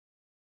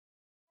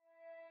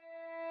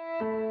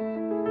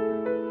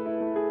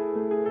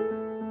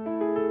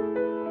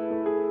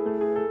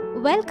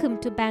Welcome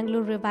to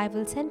Bangalore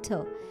Revival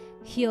Center.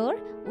 Here,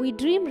 we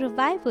dream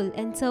revival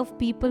and serve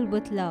people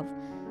with love.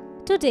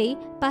 Today,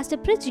 Pastor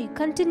Priji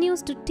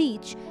continues to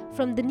teach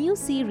from the new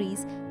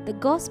series, The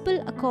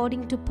Gospel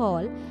According to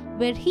Paul,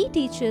 where he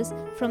teaches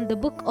from the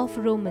book of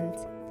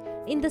Romans.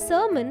 In the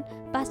sermon,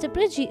 Pastor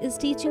Priji is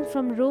teaching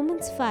from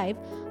Romans 5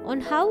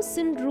 on how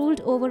sin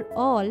ruled over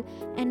all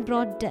and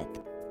brought death.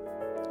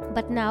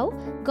 But now,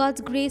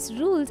 God's grace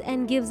rules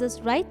and gives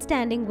us right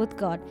standing with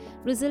God,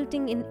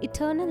 resulting in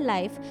eternal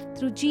life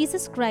through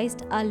Jesus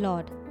Christ our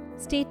Lord.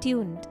 Stay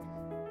tuned.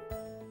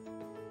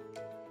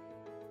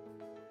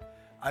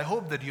 I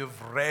hope that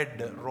you've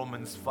read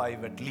Romans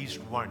 5 at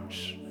least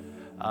once.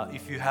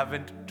 If you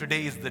haven't,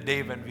 today is the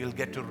day when we'll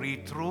get to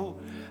read through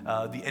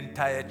the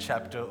entire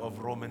chapter of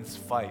Romans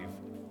 5,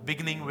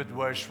 beginning with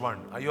verse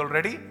 1. Are you all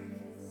ready?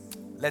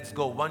 Let's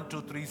go. 1,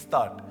 2, 3,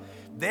 start.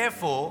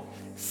 Therefore,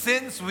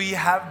 since we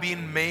have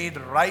been made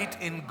right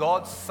in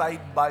God's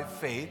sight by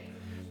faith,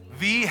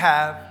 we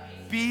have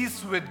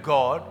peace with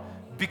God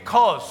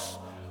because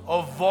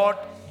of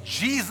what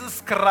Jesus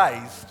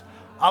Christ,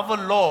 our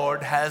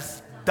Lord,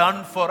 has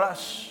done for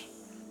us.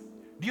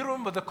 Do you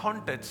remember the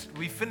context?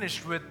 We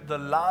finished with the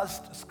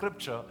last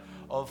scripture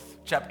of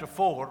chapter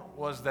 4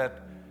 was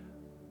that,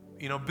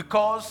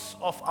 because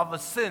of our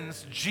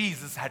sins,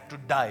 Jesus had to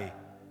die.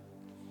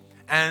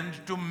 And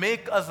to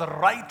make us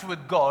right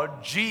with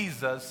God,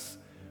 Jesus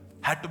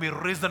had to be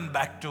risen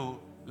back to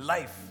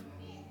life.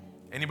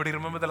 Anybody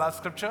remember the last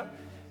scripture?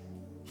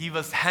 He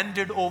was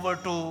handed over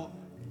to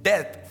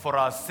death for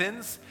our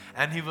sins,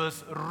 and he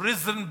was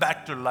risen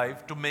back to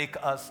life to make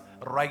us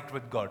right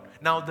with God.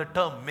 Now, the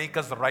term make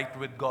us right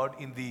with God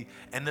in the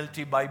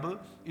NLT Bible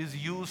is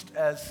used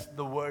as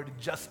the word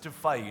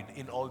justified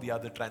in all the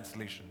other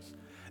translations.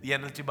 The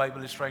NLT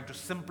Bible is trying to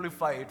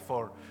simplify it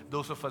for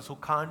those of us who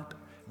can't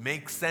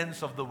make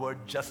sense of the word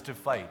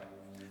justified.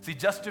 See,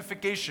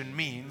 justification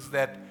means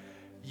that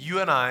you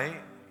and I,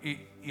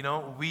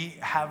 we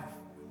have,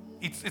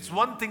 it's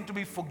one thing to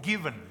be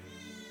forgiven,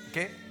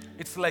 okay?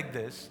 It's like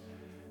this.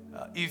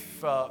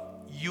 If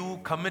you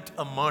commit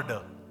a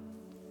murder,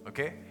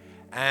 okay,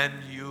 and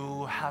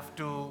you have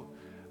to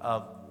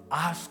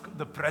ask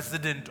the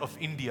President of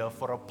India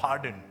for a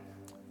pardon,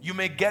 you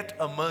may get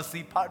a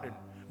mercy pardon,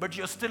 but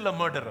you're still a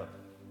murderer.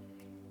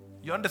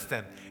 You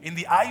understand? In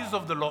the eyes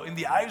of the law, in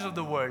the eyes of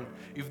the world,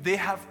 if they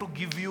have to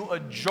give you a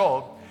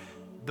job,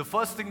 the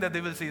first thing that they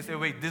will say is,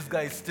 wait, this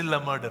guy is still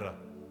a murderer.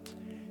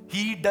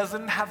 He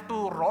doesn't have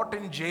to rot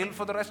in jail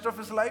for the rest of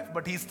his life,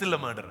 but he's still a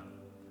murderer.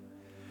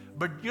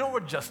 But you know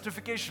what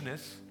justification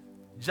is?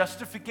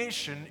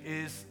 Justification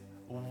is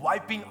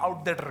wiping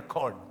out that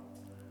record.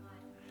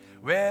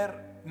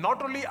 Where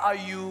not only are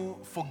you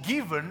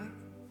forgiven,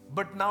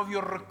 but now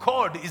your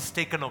record is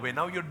taken away.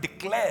 Now you're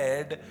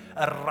declared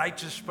a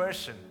righteous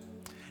person.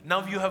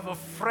 Now you have a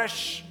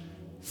fresh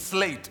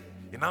slate.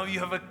 Now you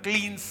have a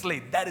clean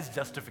slate. That is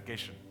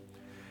justification.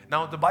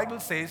 Now the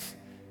Bible says,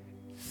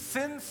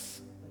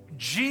 since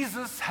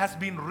Jesus has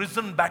been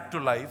risen back to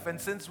life, and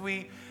since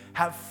we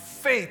have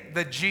faith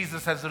that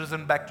Jesus has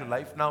risen back to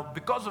life, now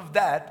because of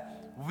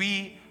that,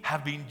 we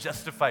have been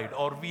justified,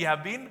 or we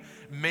have been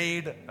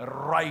made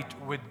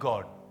right with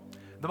God.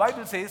 The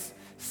Bible says,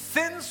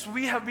 since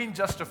we have been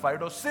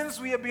justified, or since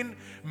we have been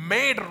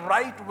made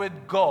right with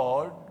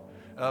God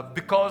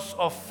because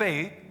of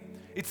faith,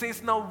 it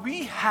says now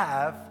we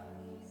have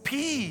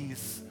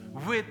peace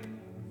with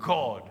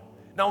God.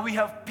 Now we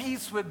have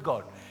peace with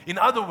God. In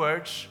other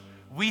words,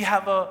 we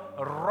have a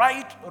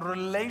right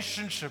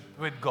relationship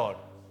with God.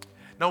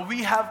 Now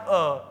we have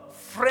a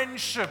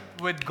friendship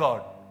with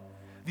God.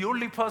 The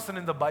only person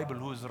in the Bible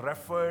who is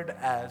referred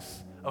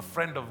as a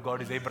friend of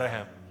God is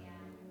Abraham.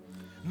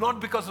 Not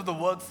because of the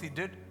works he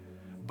did,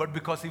 but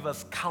because he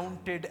was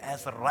counted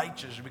as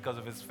righteous because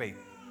of his faith.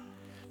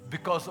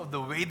 Because of the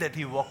way that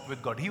he walked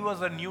with God. He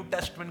was a New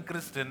Testament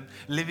Christian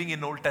living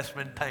in Old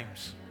Testament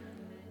times.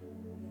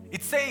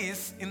 It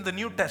says in the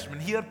New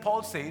Testament, here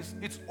Paul says,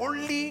 it's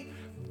only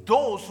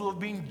those who have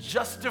been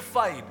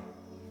justified.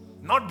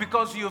 Not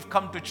because you have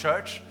come to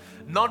church,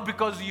 not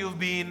because you've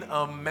been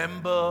a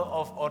member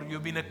of, or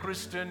you've been a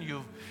Christian,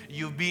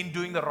 you've been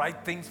doing the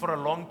right things for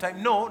a long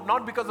time. No,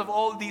 not because of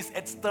all these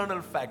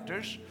external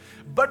factors,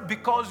 but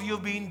because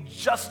you've been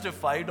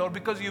justified, or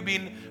because you've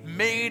been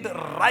made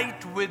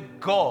right with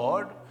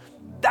God.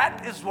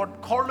 That is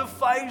what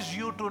qualifies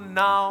you to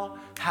now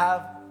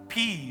have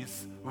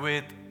peace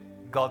with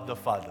God the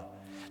Father.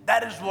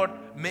 That is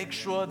what makes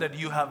sure that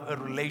you have a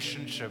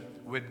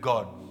relationship with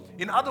God.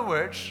 In other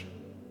words,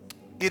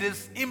 it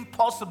is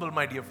impossible,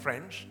 my dear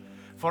friends,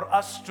 for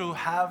us to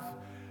have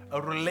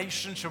a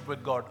relationship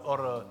with God, or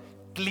a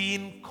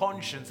clean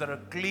conscience, or a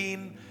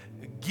clean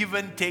give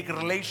and take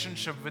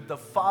relationship with the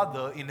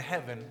Father in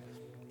heaven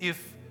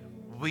if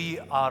we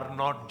are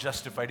not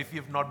justified, if we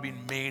have not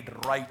been made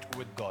right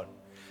with God.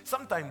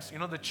 Sometimes,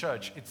 the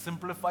church, it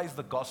simplifies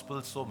the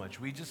gospel so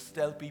much. We just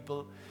tell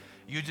people,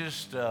 you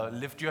just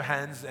lift your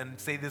hands and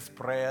say this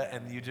prayer,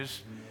 and you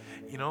just,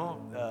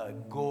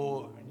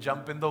 go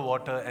jump in the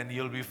water and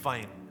you'll be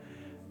fine.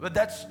 But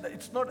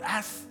it's not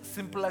as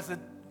simple as it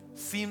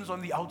seems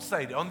on the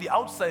outside. On the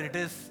outside,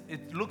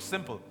 it looks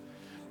simple.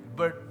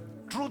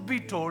 But truth be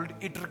told,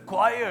 it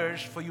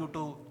requires for you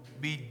to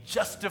be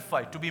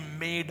justified, to be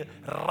made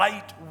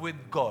right with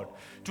God,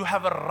 to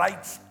have a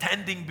right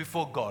standing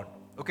before God.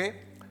 Okay?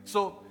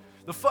 So,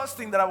 the first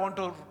thing that I want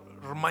to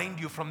remind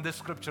you from this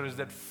scripture is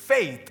that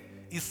faith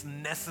is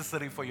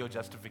necessary for your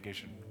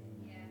justification.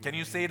 Can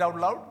you say it out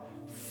loud?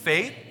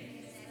 Faith,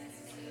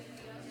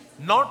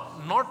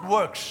 not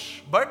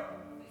works, but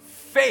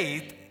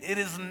faith, it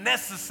is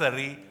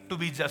necessary to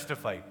be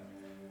justified.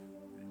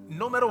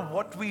 No matter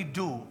what we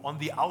do on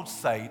the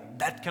outside,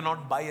 that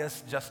cannot buy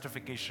us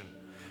justification.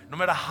 No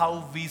matter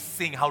how we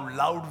sing, how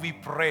loud we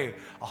pray,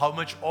 how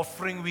much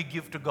offering we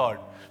give to God,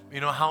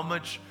 how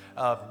much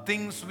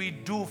things we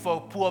do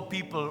for poor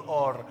people,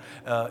 or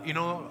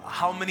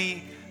how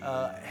many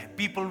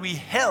people we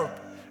help,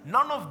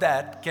 none of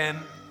that can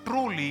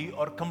truly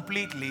or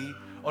completely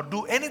or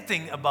do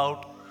anything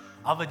about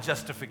our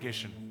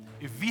justification.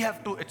 If we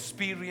have to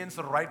experience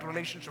a right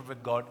relationship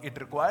with God, it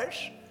requires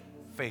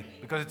faith.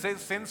 Because it says,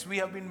 since we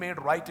have been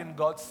made right in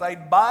God's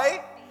sight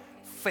by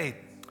faith.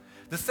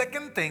 The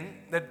second thing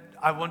that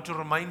I want to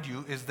remind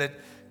you is that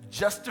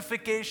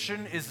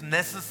justification is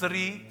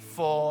necessary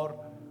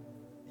for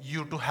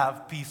you to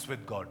have peace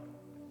with God.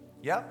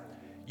 Yeah?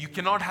 You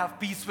cannot have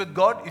peace with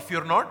God if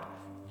you're not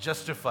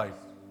justified.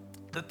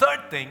 The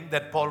third thing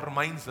that Paul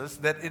reminds us,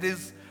 that it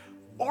is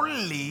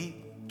only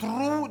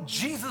through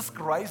Jesus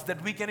Christ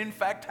that we can in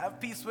fact have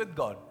peace with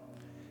God.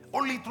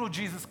 Only through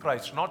Jesus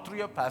Christ, not through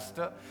your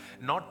pastor,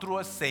 not through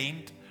a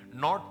saint,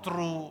 not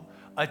through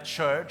a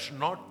church,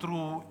 not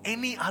through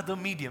any other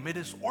medium. It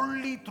is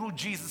only through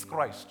Jesus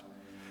Christ.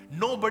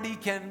 Nobody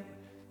can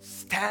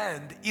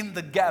stand in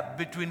the gap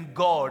between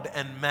God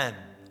and man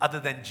other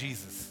than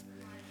Jesus.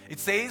 It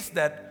says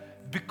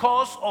that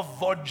because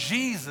of what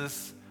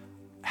Jesus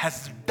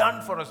has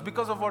done for us,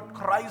 because of what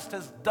Christ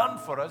has done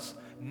for us,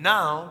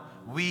 now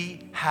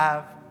we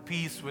have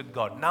peace with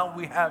God. Now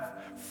we have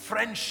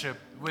friendship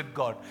with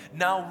God.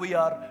 Now we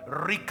are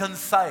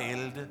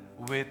reconciled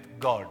with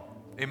God.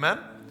 Amen?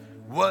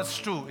 Verse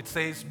 2, it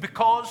says,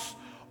 because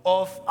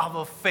of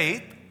our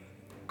faith,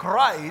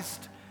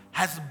 Christ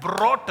has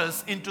brought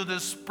us into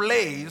this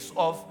place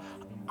of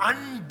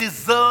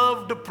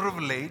undeserved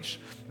privilege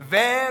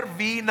where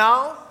we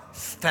now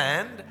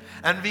stand,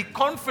 and we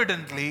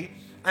confidently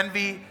and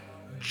we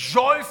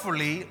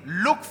joyfully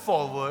look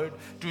forward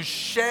to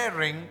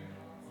sharing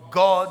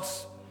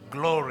God's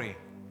glory.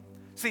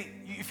 See,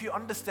 if you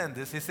understand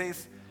this, he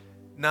says,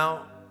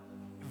 now,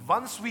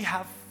 once we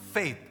have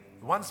faith,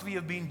 once we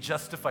have been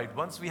justified,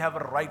 once we have a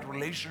right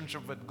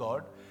relationship with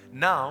God,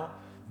 now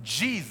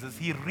Jesus,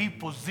 He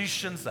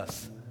repositions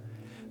us.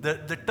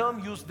 The term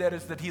used there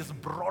is that He has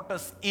brought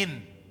us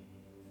in.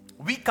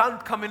 We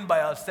can't come in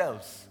by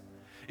ourselves.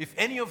 If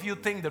any of you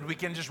think that we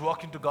can just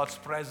walk into God's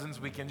presence,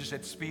 we can just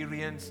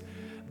experience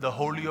the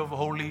Holy of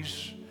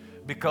Holies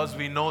because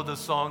we know the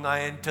song,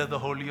 I enter the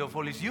Holy of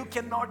Holies. You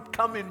cannot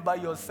come in by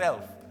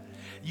yourself.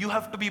 You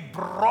have to be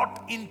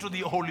brought into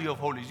the Holy of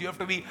Holies. You have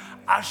to be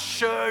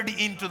ushered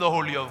into the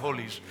Holy of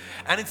Holies.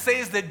 And it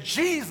says that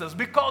Jesus,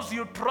 because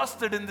you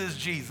trusted in this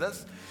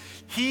Jesus,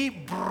 He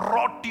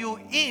brought you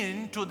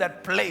into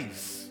that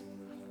place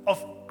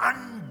of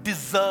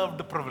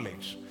undeserved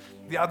privilege.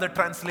 The other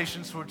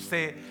translations would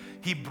say,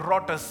 He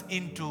brought us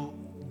into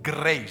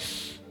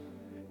grace,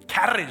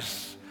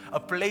 charis, a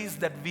place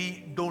that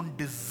we don't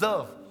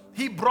deserve.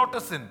 He brought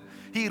us in.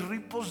 He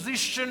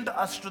repositioned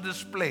us to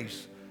this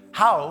place.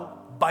 How?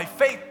 By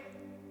faith.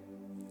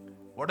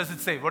 What does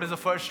it say? What is the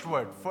first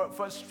word?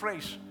 First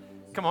phrase.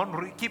 Come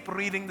on, keep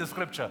reading the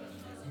scripture.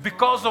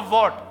 Because of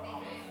what?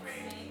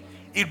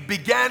 It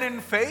began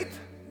in faith,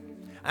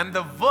 and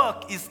the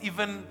work is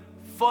even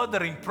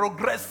furthering,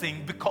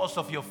 progressing because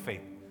of your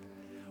faith.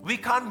 We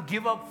can't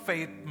give up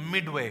faith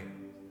midway.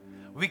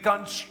 We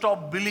can't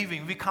stop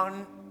believing. We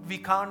can't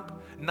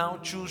now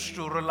choose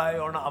to rely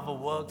on our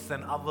works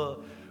and our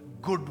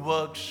good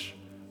works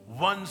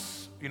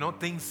once,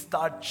 things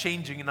start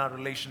changing in our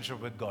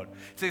relationship with God.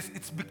 It says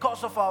it's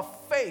because of our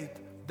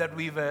faith that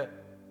we were,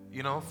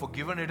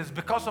 forgiven. It is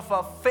because of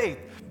our faith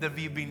that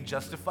we've been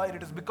justified.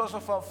 It is because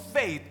of our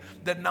faith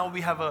that now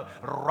we have a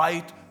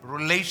right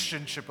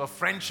relationship, a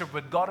friendship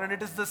with God. And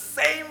it is the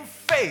same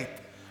faith.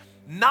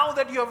 Now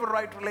that you have a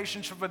right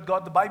relationship with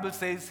God, the Bible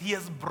says He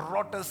has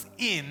brought us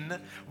in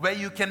where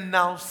you can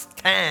now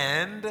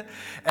stand.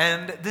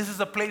 And this is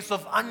a place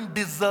of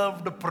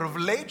undeserved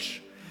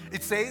privilege.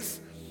 It says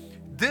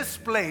this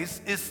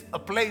place is a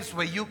place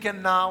where you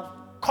can now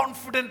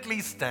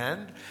confidently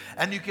stand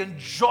and you can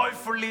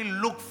joyfully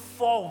look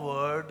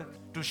forward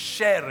to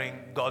sharing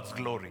God's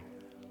glory.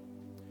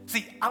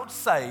 See,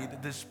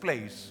 outside this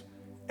place,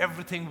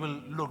 everything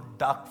will look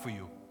dark for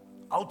you.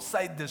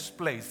 Outside this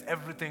place,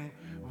 everything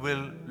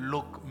will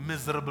look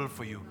miserable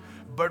for you.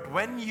 But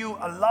when you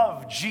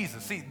allow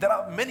Jesus, see, there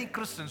are many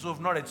Christians who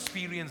have not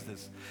experienced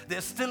this. They're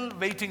still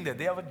waiting there.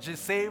 They are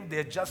just saved,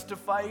 they're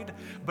justified,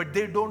 but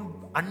they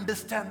don't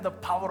understand the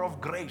power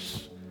of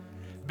grace.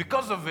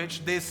 because of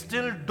which they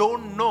still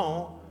don't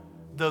know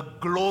the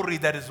glory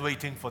that is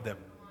waiting for them.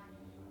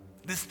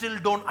 They still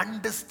don't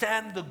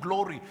understand the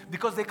glory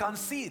because they can't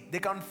see it, they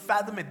can't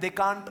fathom it, they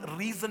can't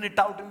reason it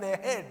out in their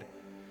head.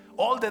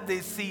 All that they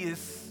see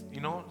is,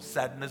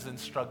 sadness and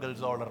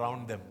struggles all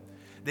around them.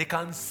 They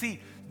can't see.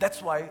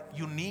 That's why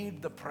you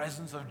need the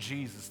presence of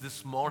Jesus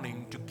this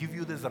morning to give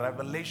you this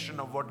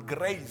revelation of what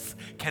grace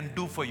can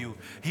do for you.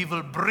 He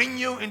will bring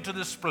you into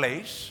this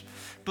place,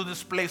 to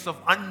this place of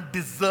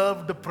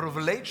undeserved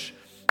privilege.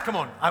 Come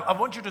on, I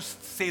want you to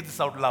say this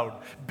out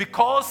loud.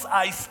 Because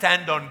I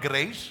stand on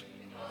grace,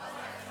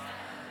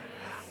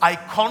 I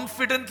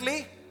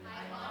confidently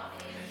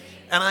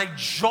and I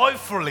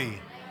joyfully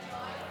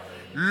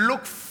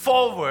look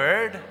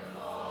forward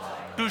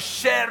to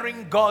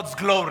sharing God's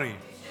glory.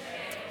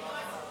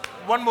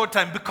 One more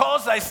time.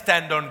 Because I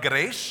stand on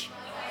grace,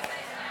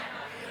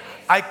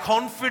 I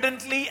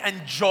confidently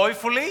and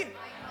joyfully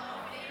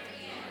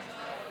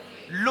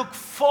look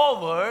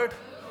forward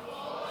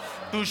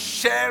to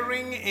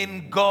sharing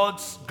in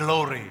God's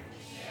glory.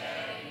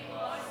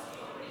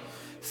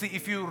 See,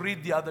 if you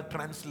read the other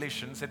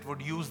translations, it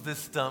would use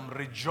this term,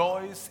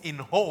 rejoice in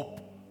hope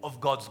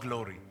of God's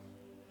glory.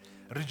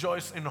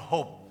 Rejoice in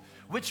hope,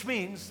 which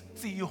means,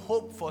 see, you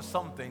hope for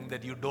something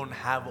that you don't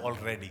have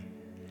already,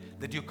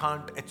 that you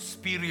can't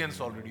experience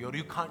already, or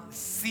you can't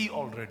see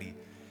already.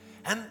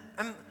 And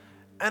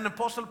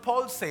Apostle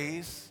Paul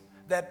says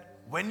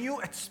that when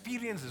you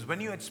experience this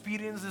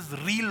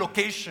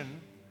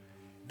relocation,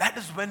 that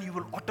is when you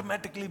will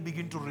automatically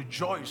begin to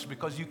rejoice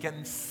because you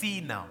can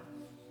see now.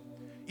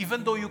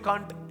 Even though you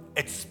can't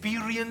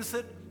experience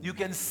it, you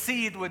can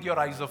see it with your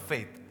eyes of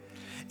faith.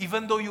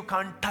 Even though you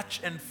can't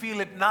touch and feel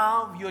it,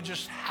 now you're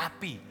just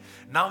happy.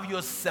 Now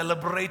you're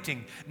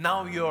celebrating.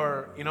 Now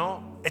you're,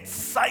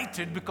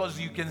 excited because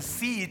you can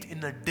see it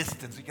in a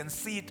distance. You can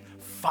see it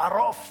far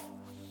off.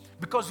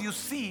 Because you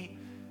see,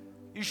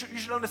 you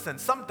should understand,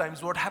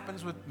 sometimes what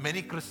happens with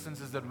many Christians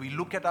is that we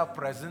look at our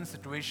present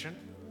situation.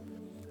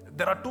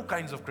 There are two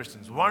kinds of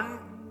Christians. One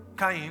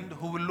kind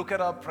who will look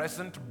at our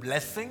present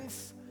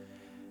blessings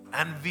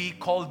and we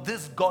call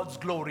this God's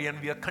glory and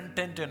we are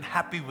content and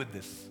happy with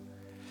this.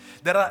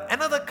 There are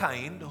another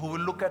kind who will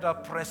look at our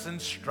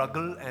present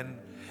struggle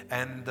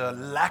and the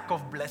lack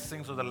of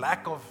blessings or the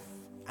lack of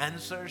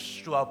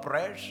answers to our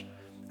prayers,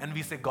 and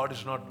we say, God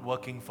is not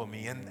working for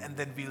me, and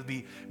then we'll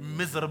be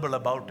miserable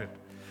about it.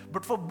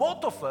 But for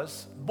both of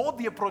us, both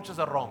the approaches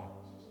are wrong.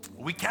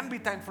 We can be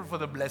thankful for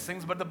the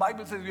blessings, but the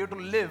Bible says we have to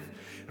live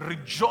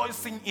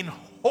rejoicing in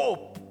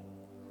hope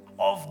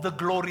of the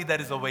glory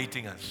that is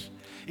awaiting us.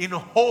 In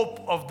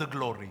hope of the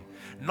glory.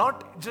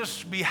 Not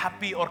just be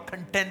happy or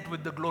content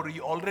with the glory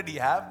you already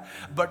have,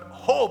 but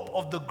hope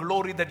of the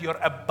glory that you're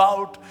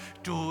about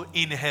to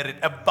inherit,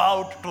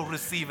 about to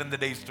receive in the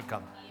days to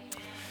come.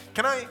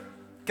 Can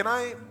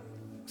I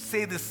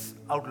say this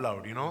out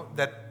loud,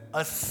 that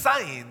a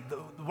sign,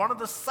 one of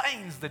the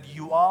signs that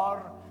you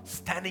are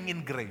standing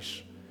in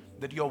grace,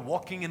 that you're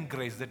walking in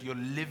grace, that you're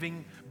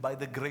living by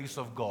the grace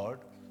of God,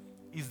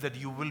 is that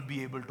you will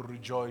be able to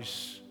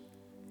rejoice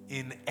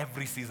in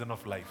every season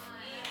of life.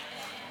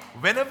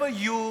 Whenever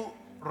you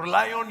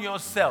rely on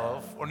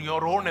yourself, on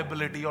your own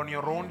ability, on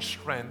your own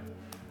strength,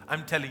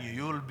 I'm telling you,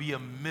 you will be a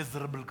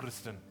miserable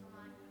Christian.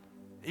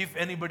 If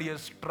anybody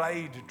has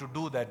tried to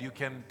do that, you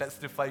can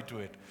testify to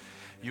it.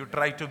 You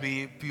try to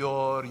be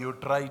pure, you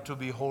try to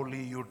be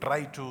holy, you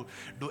try to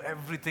do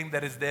everything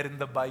that is there in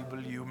the Bible.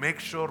 You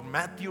make sure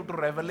Matthew to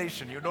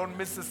Revelation, you don't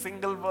miss a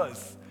single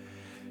verse.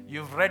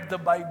 You've read the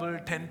Bible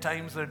 10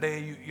 times a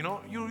day,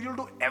 you'll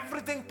do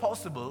everything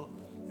possible,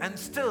 and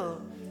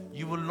still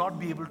you will not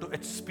be able to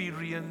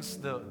experience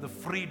the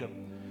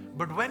freedom.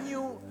 But when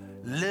you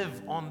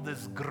live on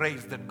this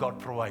grace that God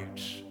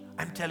provides,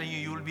 I'm telling you,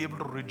 you will be able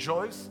to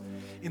rejoice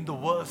in the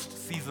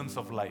worst seasons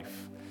of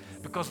life.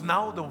 Because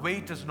now the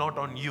weight is not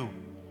on you.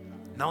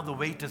 Now the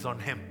weight is on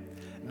Him.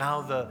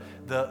 Now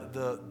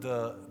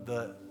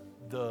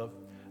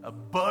a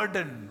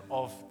burden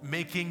of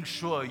making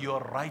sure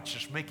you're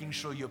righteous, making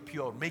sure you're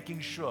pure,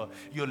 making sure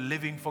you're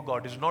living for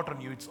God is not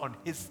on you, it's on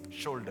His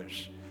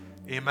shoulders.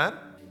 Amen?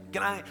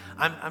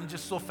 I'm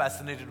just so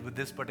fascinated with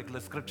this particular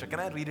scripture.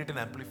 Can I read it in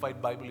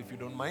Amplified Bible if you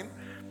don't mind?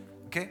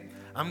 Okay?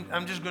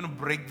 I'm just going to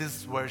break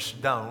this verse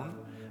down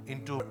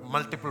into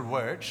multiple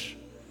words.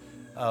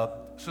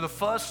 So the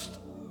first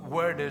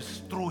word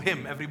is through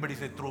Him. Everybody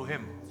say through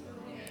Him.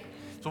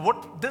 So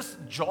what this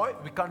joy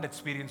we can't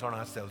experience on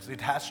ourselves.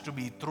 It has to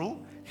be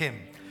through Him.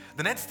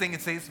 The next thing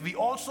it says, we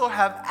also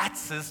have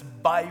access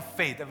by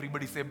faith.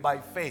 Everybody say by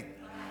faith.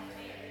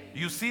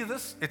 You see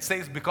this? It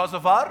says because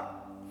of our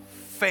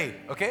faith.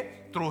 Okay?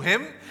 Through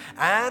Him.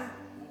 And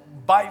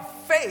by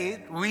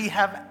faith we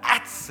have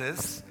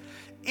access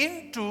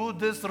into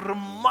this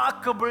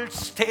remarkable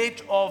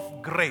state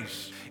of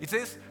grace. It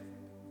says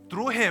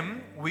through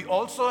Him we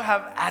also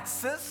have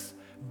access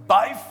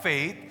by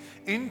faith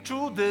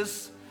into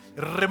this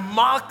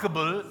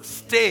remarkable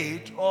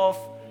state of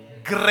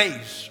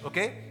grace,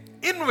 okay,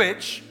 in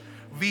which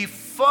we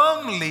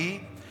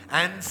firmly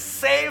and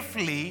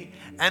safely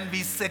and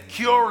we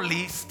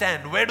securely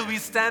stand. Where do we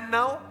stand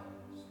now?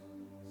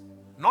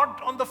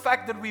 Not on the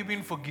fact that we've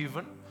been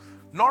forgiven,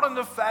 not on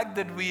the fact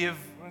that we have,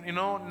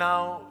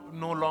 now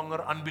no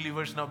longer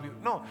unbelievers.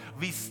 No,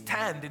 we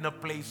stand in a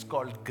place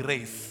called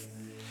grace.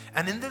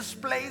 And in this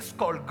place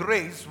called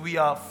grace, we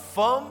are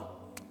firm,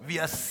 we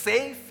are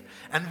safe,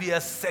 and we are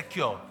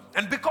secure.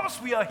 And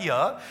because we are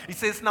here, it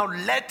says, now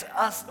let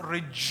us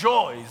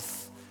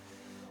rejoice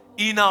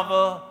in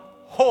our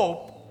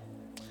hope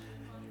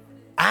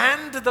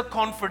and the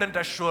confident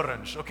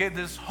assurance. Okay,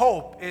 this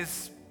hope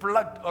is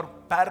plugged or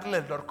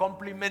paralleled or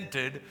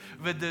complemented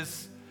with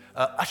this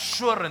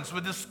assurance,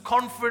 with this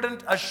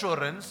confident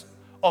assurance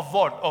of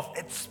what? Of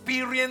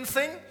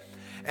experiencing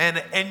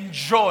and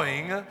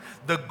enjoying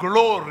the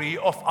glory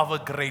of our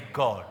great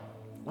God.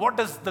 What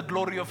does the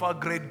glory of our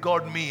great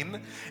God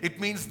mean?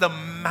 It means the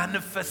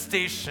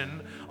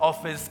manifestation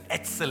of His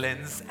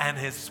excellence and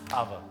His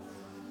power.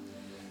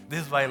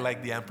 This is why I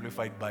like the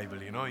Amplified Bible.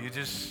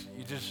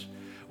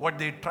 What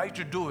they try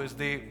to do is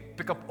they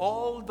pick up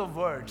all the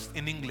words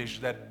in English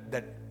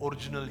that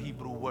original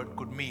Hebrew word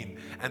could mean,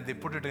 and they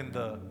put it in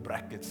the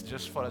brackets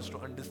just for us to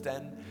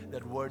understand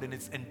that word in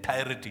its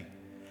entirety.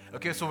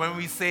 Okay, so when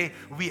we say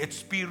we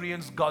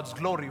experience God's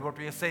glory, what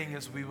we are saying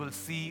is we will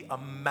see a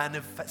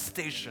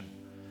manifestation,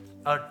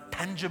 a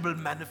tangible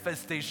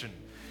manifestation,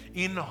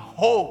 in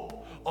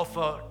hope of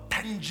a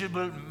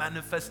tangible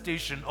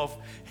manifestation of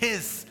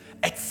His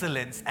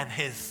excellence and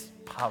His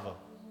power.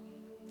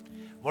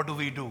 What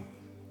do?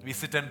 We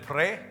sit and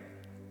pray,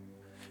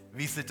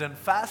 we sit and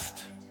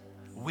fast,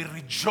 we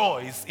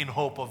rejoice in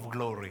hope of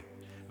glory,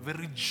 we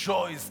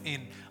rejoice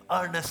in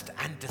earnest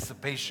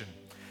anticipation.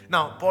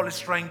 Now, Paul is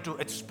trying to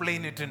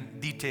explain it in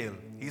detail.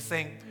 He's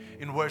saying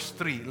in verse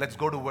 3, let's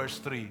go to verse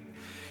 3.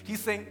 He's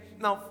saying,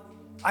 now,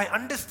 I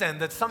understand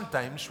that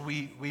sometimes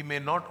we may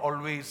not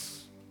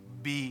always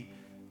be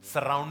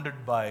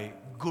surrounded by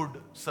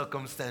good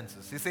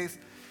circumstances. He says,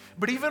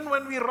 but even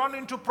when we run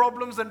into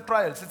problems and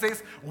trials, it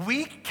says,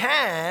 we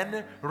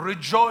can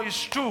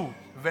rejoice too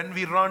when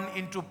we run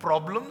into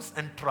problems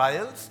and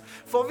trials,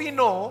 for we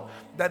know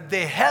that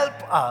they help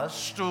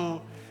us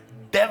to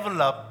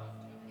develop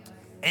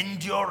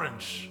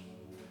endurance.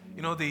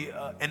 The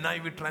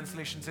NIV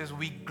translation says,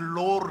 we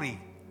glory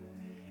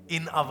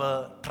in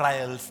our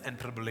trials and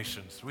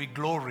tribulations. We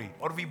glory,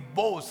 or we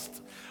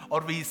boast, or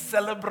we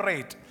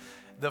celebrate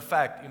the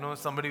fact,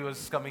 somebody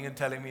was coming and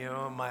telling me,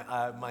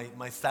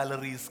 my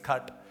salary is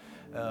cut,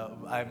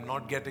 I'm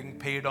not getting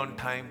paid on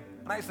time.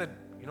 And I said,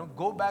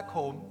 go back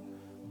home,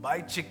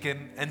 buy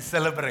chicken and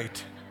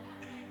celebrate.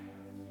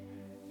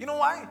 You know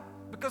why?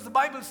 Because the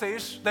Bible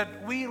says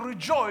that we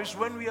rejoice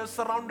when we are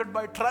surrounded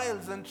by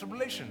trials and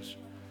tribulations.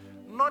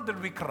 Not that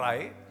we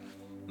cry,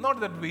 not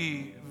that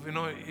we,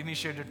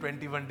 initiate a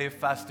 21-day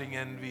fasting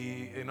and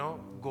we,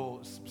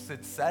 go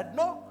sit sad.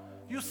 No,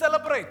 you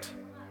celebrate.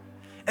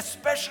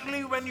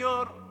 Especially when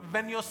your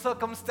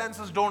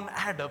circumstances don't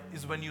add up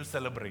is when you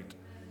celebrate.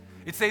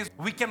 It says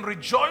we can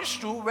rejoice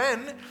too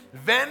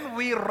when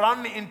we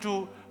run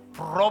into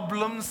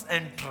problems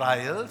and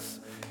trials.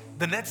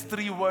 The next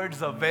three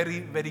words are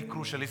very, very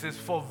crucial. It says,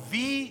 for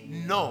we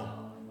know.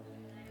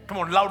 Come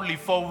on, loudly.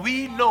 For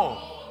we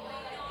know.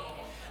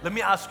 Let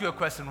me ask you a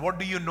question. What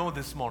do you know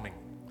this morning?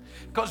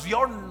 Because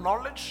your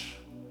knowledge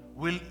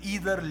will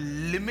either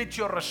limit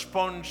your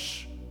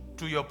response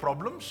to your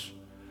problems,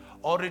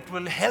 or it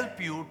will help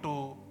you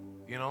to,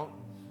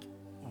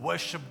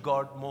 worship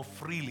God more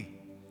freely.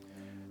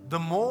 The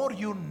more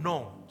you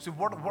know. See,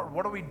 what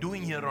are we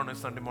doing here on a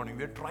Sunday morning?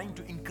 We are trying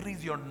to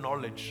increase your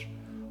knowledge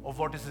of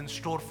what is in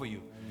store for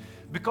you.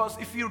 Because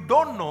if you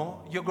don't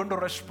know, you're going to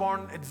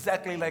respond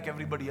exactly like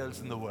everybody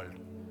else in the world.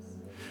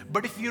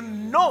 But if you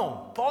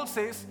know, Paul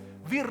says,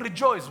 we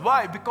rejoice.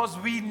 Why? Because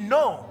we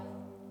know.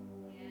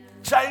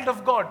 Child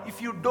of God, if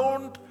you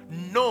don't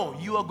know,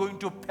 you are going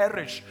to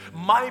perish.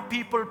 My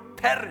people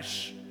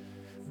perish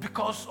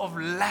because of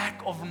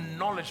lack of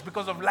knowledge,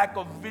 because of lack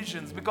of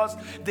visions, because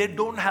they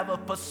don't have a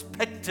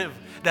perspective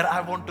that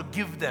I want to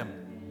give them.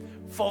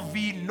 For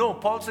we know,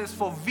 Paul says,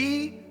 for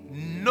we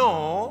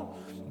know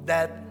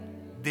that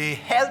they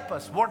help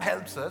us. What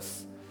helps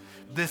us?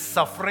 This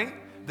suffering,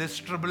 this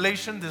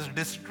tribulation, this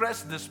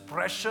distress, this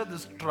pressure,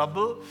 this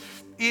trouble,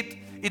 it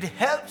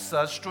helps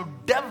us to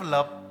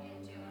develop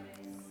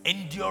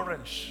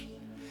endurance.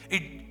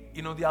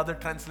 The other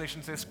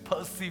translation says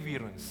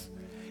perseverance.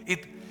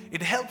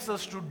 It helps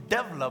us to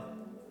develop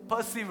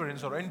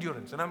perseverance or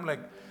endurance. And I'm like,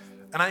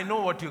 and I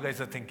know what you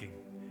guys are thinking,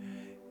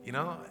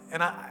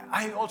 and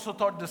I also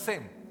thought the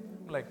same.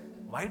 Like,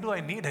 why do I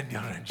need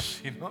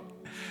endurance?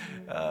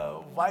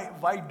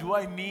 Why do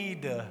I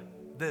need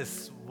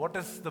this? What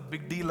is the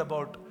big deal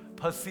about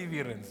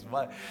perseverance?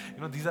 Why?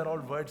 These are all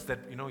words that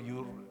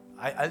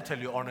I'll tell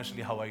you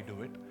honestly how I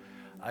do it.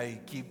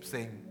 I keep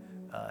saying,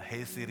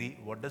 hey Siri,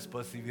 what does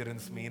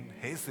perseverance mean?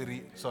 Hey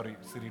Siri, sorry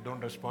Siri, don't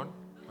respond.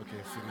 Okay,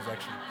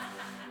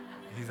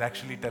 he's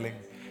actually telling.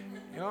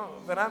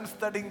 When I'm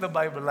studying the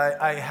Bible,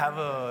 I have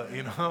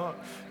a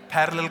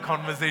parallel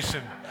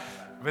conversation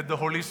with the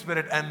Holy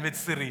Spirit and with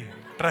Siri,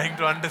 trying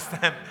to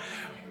understand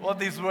what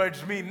these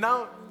words mean.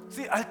 Now,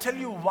 see, I'll tell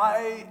you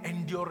why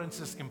endurance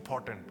is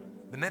important.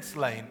 The next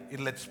line,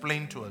 it'll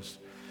explain to us.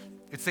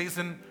 It says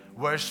in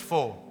verse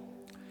 4,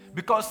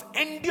 because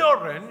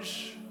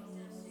endurance,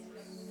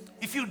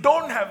 if you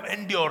don't have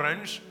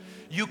endurance,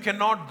 you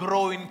cannot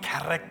grow in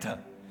character.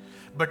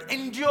 But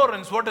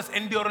endurance, what does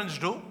endurance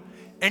do?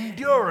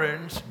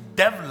 Endurance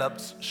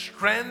develops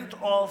strength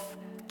of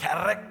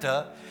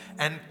character,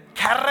 and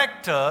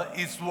character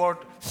is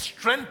what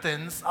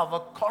strengthens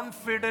our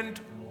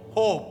confident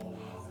hope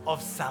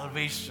of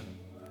salvation.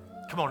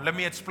 Come on, let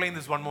me explain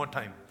this one more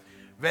time.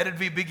 Where did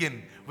we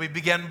begin? We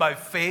began by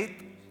faith.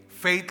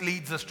 Faith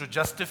leads us to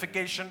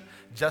justification.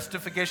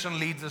 Justification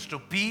leads us to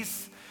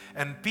peace.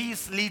 And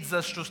peace leads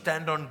us to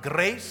stand on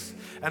grace.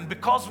 And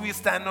because we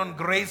stand on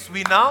grace,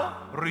 we now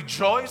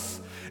rejoice.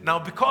 Now,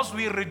 because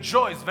we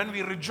rejoice, when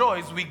we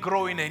rejoice, we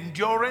grow in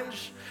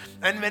endurance.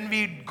 And when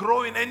we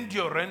grow in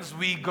endurance,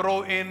 we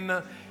grow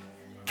in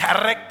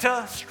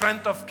character,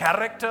 strength of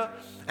character.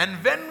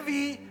 And when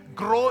we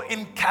grow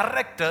in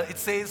character, it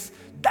says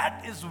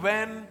that is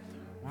when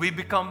we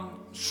become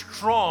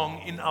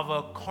strong in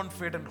our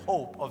confident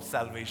hope of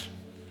salvation.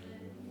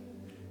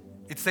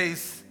 It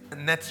says,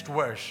 next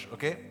verse,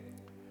 okay?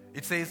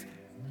 It says,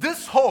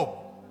 this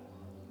hope.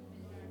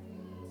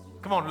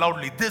 Come on,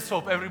 loudly. This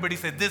hope. Everybody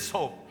say, this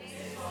hope.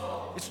 This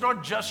hope. It's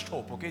not just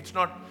hope, okay? It's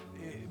not,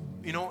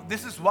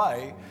 this is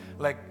why,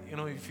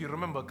 if you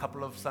remember a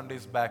couple of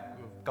Sundays back,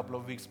 a couple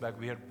of weeks back,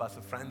 we had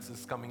Pastor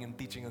Francis coming and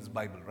teaching us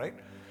Bible, right?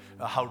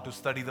 How to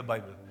study the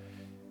Bible.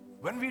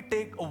 When we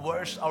take a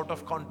verse out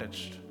of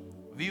context,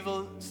 we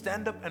will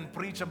stand up and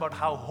preach about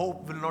how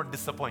hope will not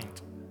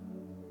disappoint.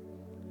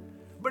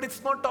 But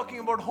it's not talking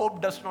about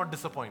hope does not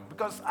disappoint,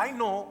 because I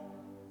know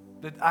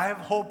that I have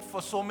hope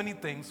for so many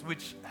things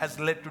which has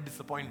led to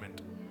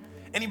disappointment.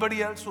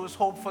 Anybody else who has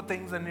hope for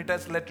things and it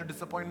has led to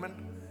disappointment?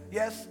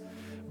 Yes.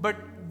 But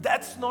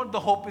that's not the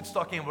hope it's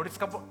talking about. It's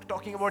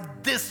talking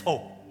about this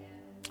hope.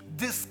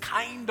 This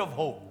kind of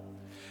hope.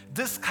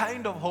 This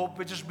kind of hope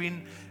which has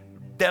been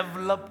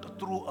developed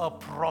through a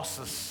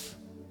process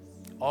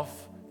of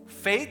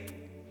faith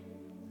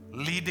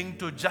leading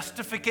to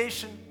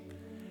justification,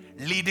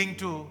 leading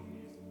to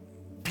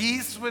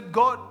peace with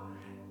God,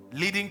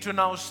 leading to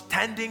now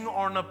standing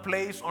on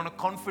a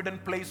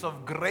confident place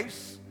of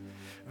grace,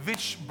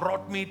 which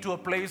brought me to a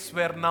place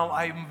where now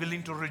I'm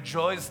willing to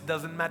rejoice,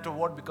 doesn't matter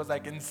what, because I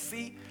can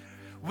see,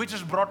 which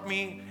has brought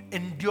me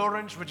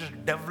endurance, which has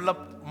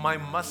developed my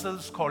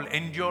muscles called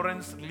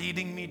endurance,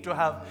 leading me to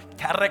have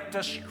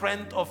character,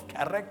 strength of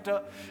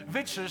character,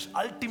 which has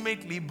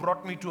ultimately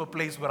brought me to a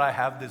place where I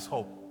have this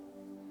hope.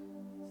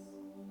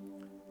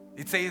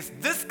 It says,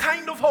 this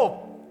kind of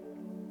hope,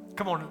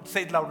 come on,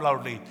 say it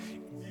loudly,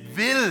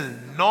 will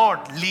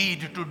not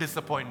lead to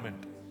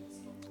disappointment.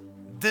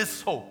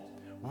 This hope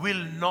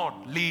will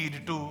not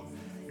lead to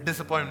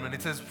disappointment.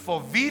 It says, for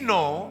we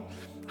know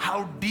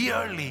how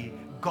dearly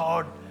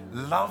God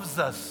loves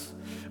us,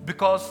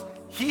 because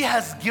He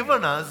has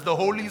given us the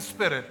Holy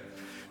Spirit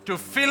to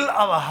fill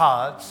our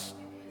hearts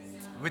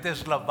with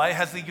His love. Why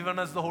has He given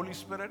us the Holy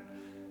Spirit?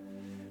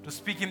 To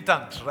speak in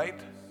tongues, right?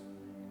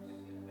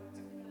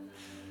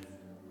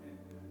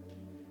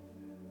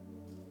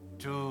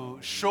 To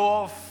show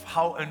off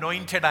how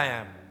anointed I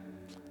am.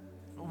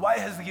 Why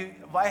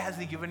has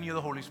He given you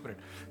the Holy Spirit?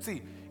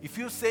 See, if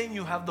you're saying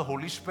you have the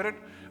Holy Spirit,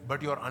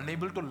 but you're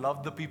unable to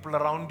love the people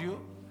around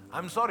you,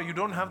 I'm sorry, you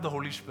don't have the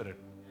Holy Spirit.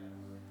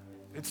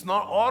 It's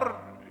not, or,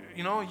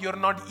 you're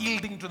not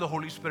yielding to the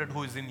Holy Spirit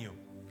who is in you.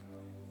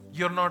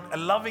 You're not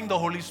allowing the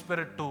Holy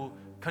Spirit to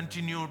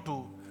continue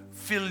to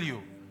fill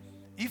you.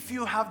 If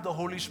you have the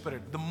Holy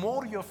Spirit, the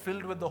more you're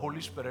filled with the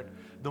Holy Spirit,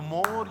 the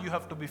more you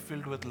have to be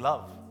filled with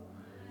love.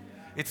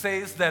 It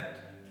says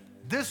that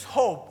this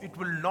hope, it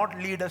will not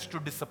lead us to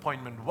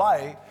disappointment.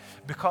 Why?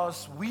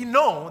 Because we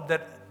know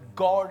that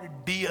God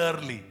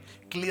dearly,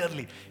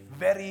 clearly,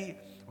 very,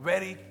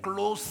 very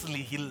closely,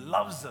 He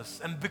loves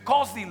us. And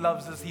because He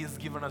loves us, He has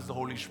given us the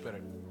Holy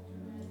Spirit.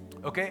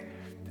 Okay?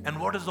 And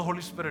what does the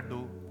Holy Spirit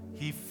do?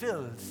 He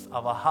fills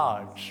our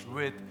hearts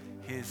with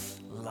His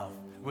love,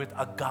 with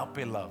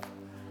agape love,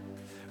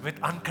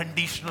 with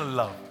unconditional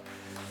love.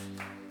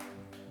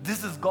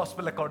 This is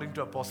gospel according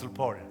to Apostle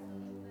Paul.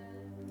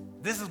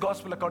 This is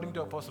gospel according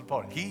to Apostle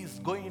Paul. He is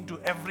going into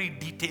every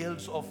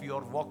details of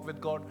your walk with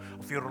God,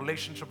 of your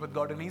relationship with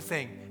God, and he's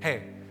saying,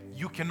 hey,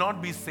 you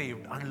cannot be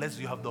saved unless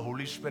you have the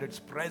Holy Spirit's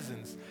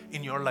presence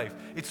in your life.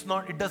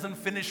 It doesn't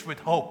finish with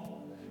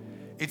hope.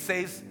 It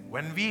says,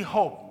 when we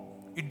hope,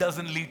 it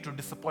doesn't lead to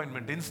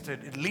disappointment.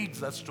 Instead, it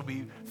leads us to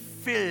be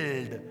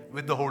filled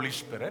with the Holy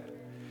Spirit.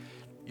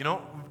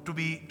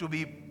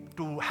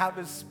 To have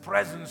His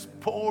presence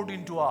poured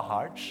into our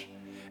hearts.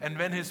 And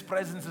when His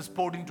presence is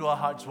poured into our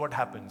hearts, what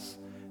happens?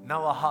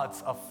 Now our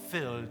hearts are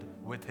filled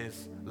with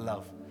His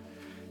love.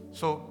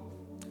 So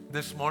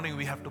this morning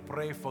we have to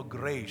pray for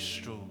grace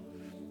to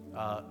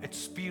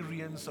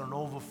experience an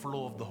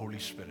overflow of the Holy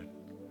Spirit.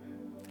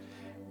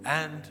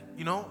 And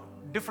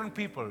different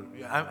people,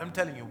 I'm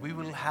telling you, we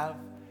will have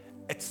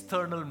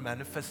external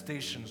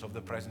manifestations of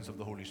the presence of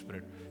the Holy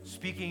Spirit.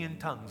 Speaking in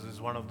tongues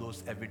is one of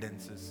those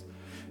evidences.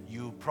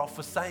 You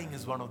prophesying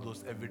is one of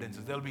those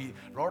evidences. There'll be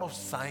a lot of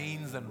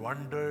signs and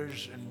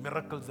wonders and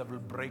miracles that will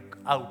break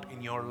out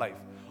in your life.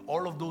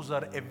 All of those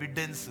are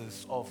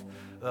evidences of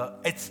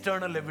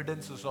external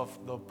evidences of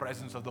the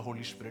presence of the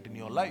Holy Spirit in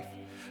your life.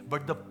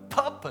 But the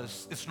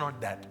purpose is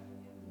not that.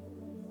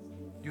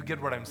 You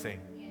get what I'm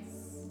saying?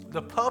 Yes.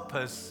 The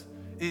purpose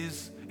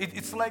is,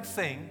 it's like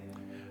saying,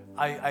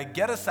 I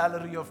get a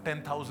salary of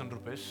 10,000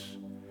 rupees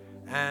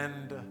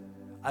and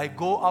I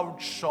go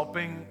out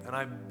shopping and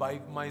I buy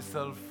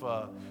myself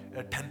a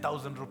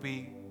 10,000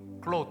 rupee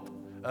cloth,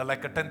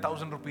 like a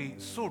 10,000 rupee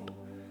suit.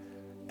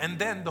 And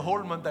then the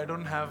whole month I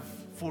don't have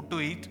food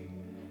to eat.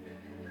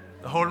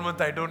 The whole month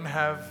I don't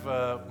have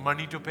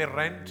money to pay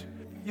rent.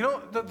 You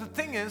know, the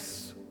thing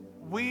is,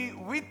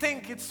 we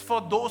think it's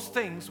for those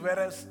things,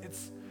 whereas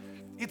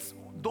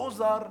those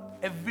are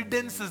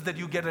evidences that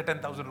you get a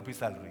 10,000 rupee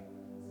salary.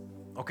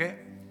 Okay?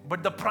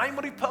 But the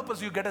primary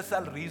purpose you get a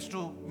salary is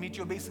to meet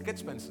your basic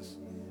expenses.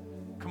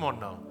 Come on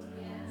now.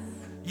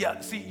 Yeah,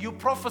 see, you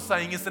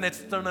prophesying is an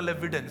external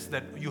evidence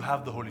that you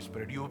have the Holy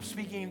Spirit. You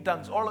speaking in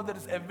tongues, all of that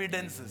is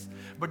evidences.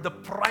 But the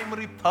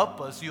primary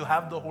purpose you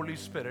have the Holy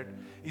Spirit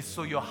is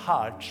so your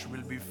heart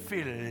will be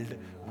filled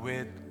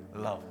with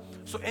love.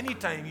 So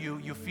anytime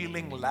you're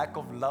feeling lack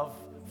of love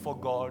for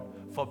God,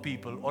 for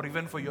people, or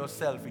even for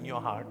yourself in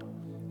your heart,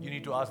 you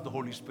need to ask the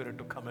Holy Spirit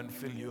to come and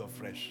fill you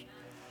afresh.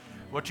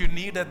 What you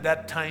need at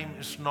that time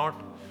is not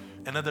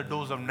another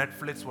dose of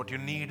Netflix. What you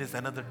need is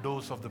another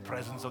dose of the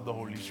presence of the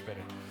Holy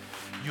Spirit.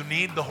 You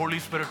need the Holy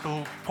Spirit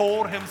to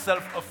pour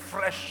Himself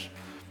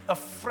a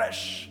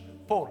fresh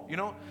pour. You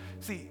know,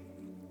 see,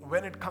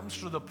 when it comes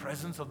to the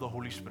presence of the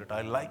Holy Spirit,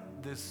 I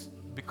like this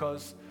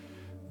because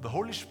the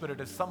Holy Spirit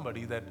is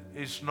somebody that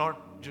is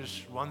not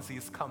just once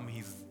He's come,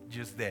 He's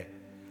just there.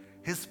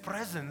 His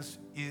presence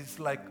is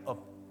like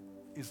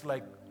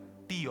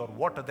tea or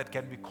water that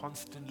can be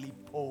constantly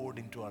poured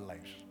into our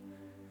lives.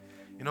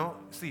 You know,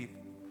 see,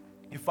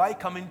 if I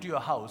come into your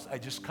house, I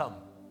just come.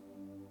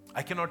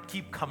 I cannot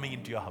keep coming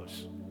into your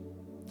house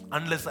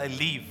unless I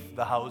leave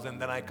the house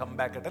and then I come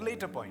back at a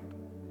later point.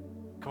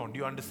 Come on, do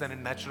you understand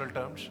in natural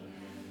terms?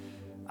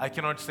 I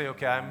cannot say,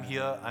 okay, I'm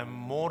here, I'm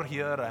more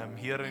here, I'm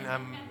here,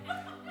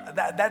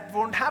 that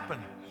won't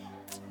happen.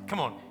 Come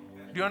on,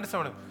 do you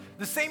understand what I'm saying?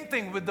 The same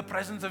thing with the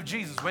presence of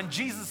Jesus. When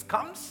Jesus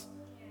comes,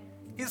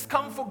 He's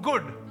come for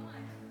good.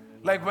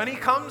 Like when He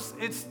comes,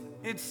 it's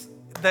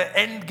the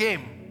end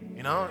game.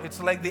 You know,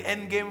 it's like the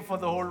end game for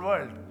the whole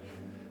world.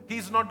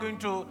 He's not going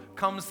to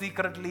come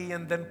secretly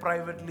and then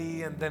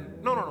privately and then,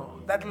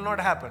 no, that will not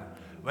happen.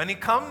 When He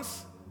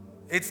comes,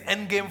 it's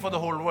end game for the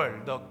whole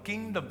world. The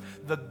kingdom,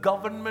 the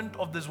government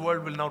of this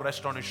world will now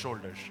rest on His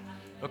shoulders.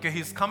 Okay,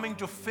 He's coming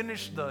to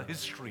finish the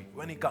history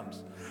when He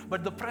comes.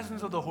 But the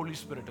presence of the Holy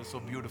Spirit is so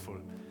beautiful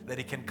that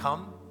He can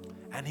come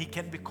and He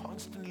can be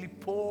constantly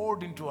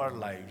poured into our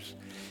lives.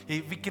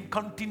 We can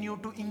continue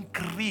to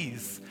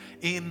increase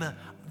in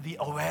the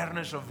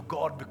awareness of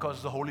God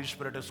because the Holy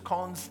Spirit is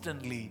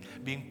constantly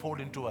being poured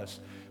into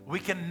us. We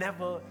can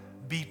never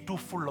be too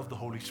full of the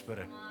Holy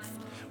Spirit.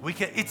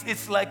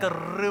 It's like a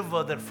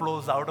river that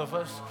flows out of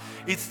us.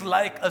 It's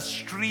like a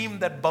stream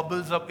that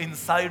bubbles up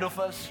inside of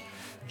us.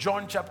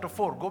 John chapter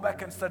 4, go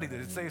back and study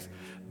this. It says,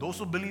 those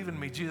who believe in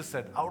me, Jesus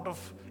said,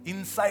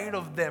 inside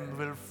of them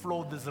will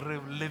flow this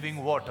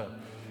living water.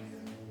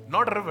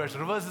 Not rivers.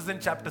 Rivers is in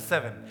chapter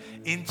 7.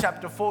 In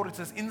chapter 4, it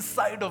says,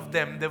 inside of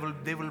them,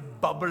 they will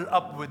bubble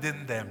up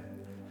within them.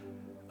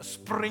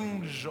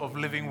 Springs of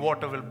living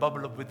water will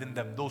bubble up within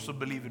them. Those who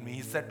believe in me,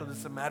 He said to the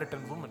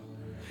Samaritan woman.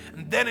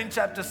 And then in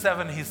chapter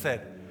 7, He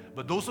said,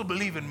 but those who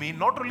believe in me,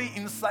 not only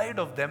inside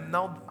of them,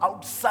 now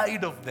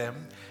outside of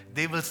them,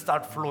 they will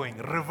start flowing.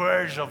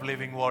 Rivers of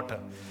living water.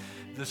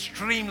 The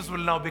streams will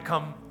now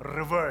become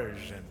rivers.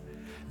 And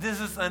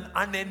this is an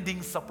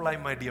unending supply,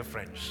 my dear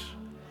friends.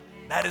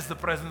 That is the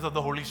presence of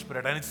the Holy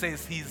Spirit. And it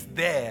says He's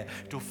there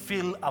to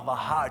fill our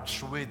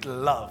hearts with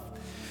love.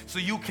 So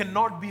you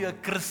cannot be a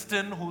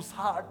Christian whose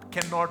heart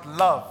cannot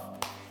love.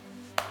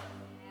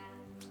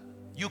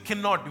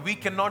 We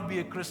cannot be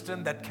a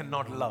Christian that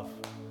cannot love.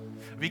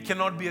 We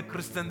cannot be a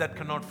Christian that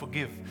cannot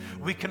forgive.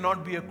 We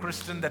cannot be a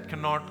Christian that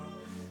cannot,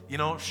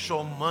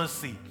 show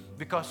mercy.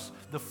 Because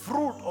the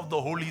fruit of the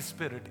Holy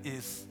Spirit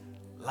is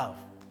love.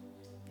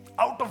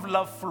 Out of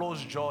love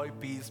flows joy,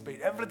 peace, pain.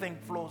 Everything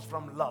flows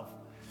from love.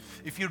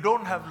 If you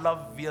don't have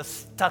love, we are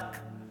stuck.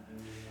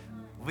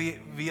 We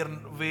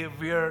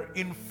are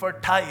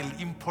infertile,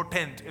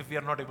 impotent if we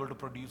are not able to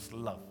produce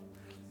love.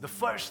 The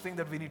first thing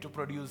that we need to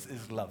produce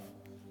is love.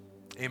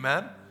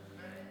 Amen?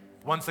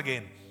 Once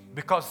again,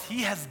 because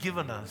He has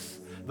given us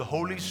the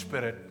Holy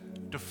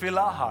Spirit to fill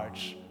our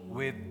hearts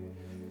with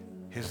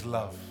His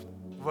love.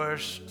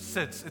 Verse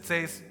 6, it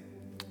says,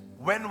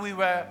 when we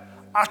were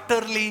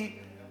utterly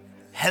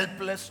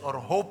helpless or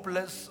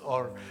hopeless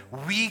or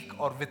weak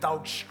or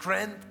without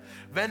strength,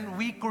 when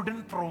we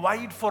couldn't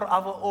provide for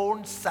our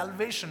own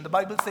salvation, the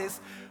Bible says,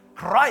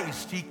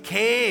 Christ, He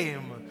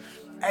came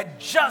at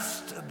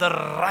just the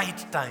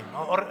right time,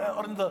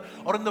 or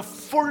in the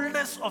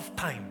fullness of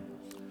time.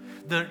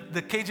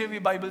 The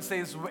KJV Bible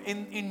says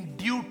in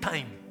due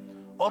time,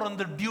 or on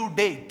the due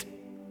date.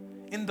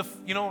 In the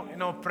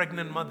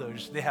pregnant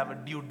mothers, they have a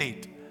due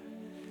date.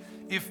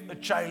 If a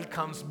child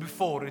comes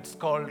before, it's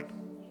called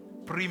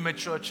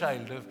premature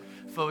child.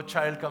 If a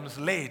child comes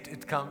late,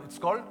 it's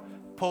called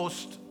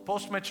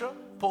post-mature,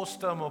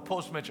 post-term or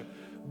post-mature.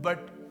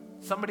 But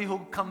somebody who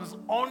comes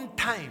on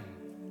time,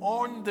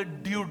 on the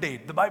due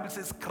date, the Bible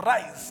says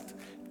Christ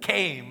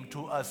came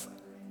to us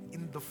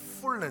in the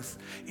fullness,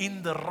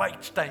 in the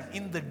right time,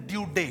 in the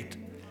due date,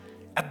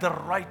 at the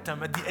right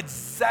time, at the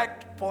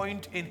exact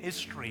point in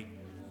history.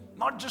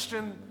 Not just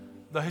in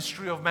the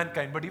history of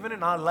mankind, but even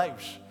in our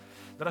lives.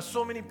 There are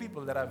so many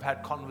people that I've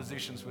had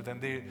conversations with,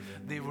 and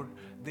they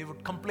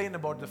would complain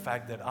about the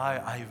fact that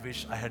I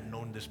wish I had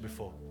known this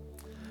before.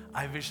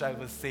 I wish I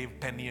was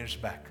saved 10 years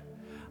back.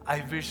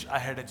 I wish I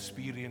had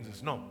experienced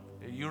this. No,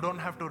 you don't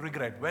have to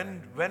regret.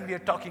 When we are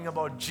talking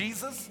about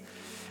Jesus,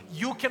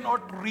 you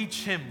cannot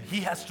reach him.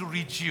 He has to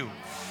reach you.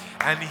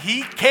 And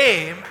he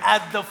came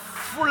at the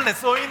fullness,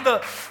 so in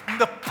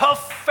the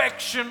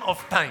perfection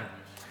of time.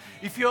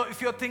 If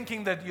you're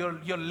thinking that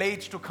you're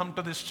late to come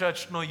to this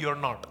church, no, you're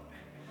not.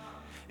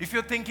 If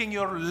you're thinking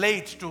you're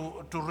late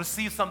to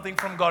receive something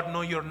from God,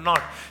 no, you're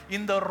not.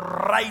 In the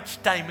right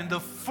time, in the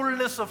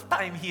fullness of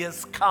time, he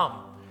has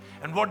come.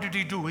 And what did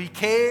he do? He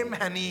came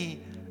and he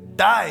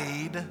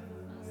died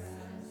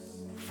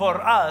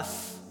for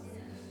us,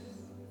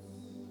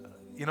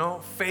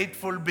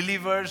 faithful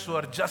believers who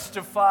are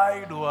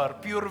justified, who are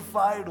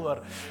purified, who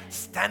are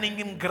standing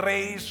in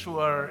grace, who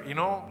are,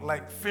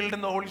 filled in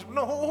the Holy Spirit.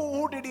 No,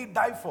 who did he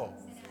die for?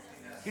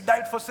 He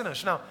died for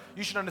sinners. Now,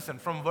 you should understand,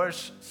 from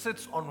verse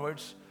 6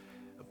 onwards,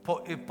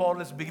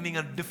 Paul is beginning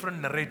a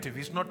different narrative.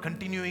 He's not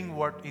continuing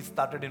what he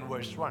started in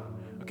verse 1.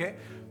 Okay?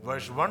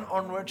 Verse 1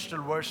 onwards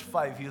till verse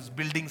 5, he is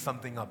building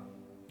something up.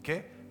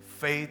 Okay?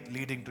 Faith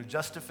leading to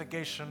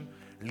justification,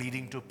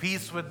 leading to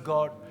peace with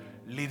God,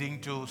 leading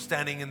to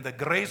standing in the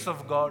grace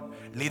of God,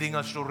 leading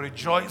us to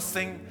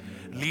rejoicing,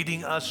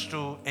 leading us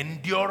to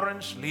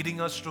endurance,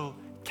 leading us to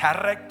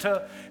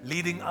character,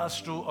 leading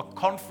us to a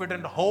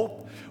confident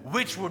hope,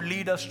 which would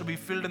lead us to be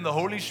filled in the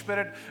Holy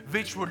Spirit,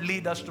 which would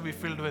lead us to be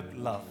filled with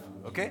love.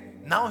 Okay?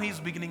 Now he's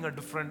beginning a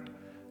different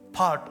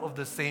part of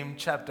the same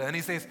chapter. And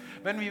he says,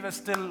 when we were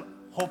still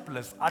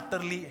hopeless,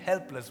 utterly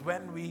helpless,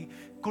 when we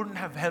couldn't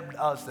have helped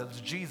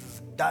ourselves,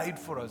 Jesus died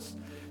for us.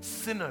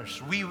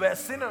 Sinners. We were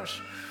sinners.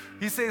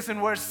 He says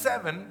in verse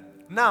 7,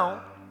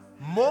 now,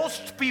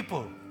 most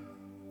people,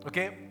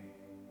 okay?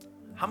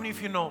 How many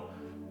of you know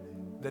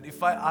that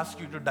if I ask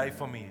you to die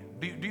for me,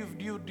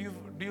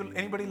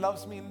 anybody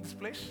loves me in this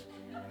place?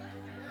 Yeah.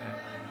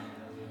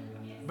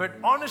 But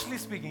honestly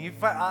speaking,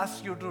 if I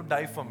ask you to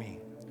die for me,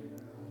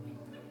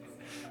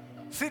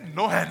 see,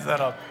 no hands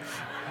are up.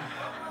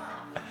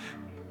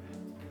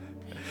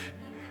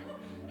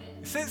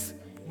 It says,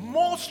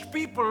 most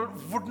people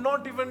would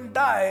not even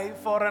die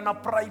for an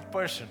upright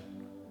person,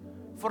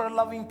 for a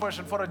loving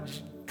person, for a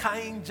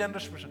kind,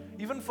 generous person.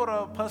 Even for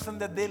a person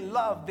that they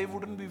love, they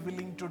wouldn't be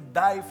willing to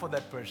die for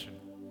that person.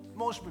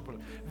 Most people.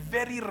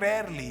 Very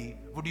rarely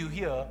would you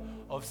hear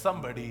of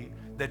somebody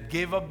that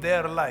gave up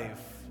their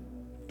life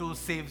to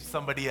save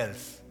somebody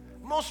else.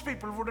 Most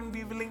people wouldn't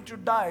be willing to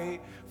die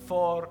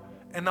for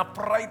an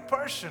upright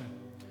person.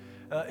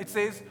 It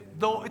says,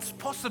 though it's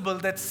possible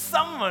that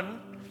someone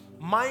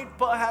might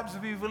perhaps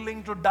be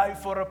willing to die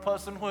for a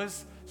person who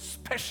is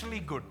specially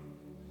good.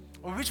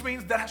 Which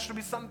means there has to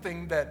be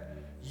something that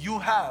you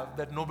have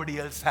that nobody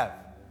else have.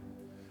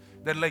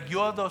 That like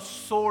you're the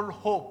sole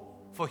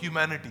hope for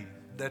humanity.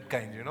 That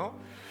kind,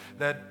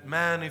 That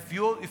man, if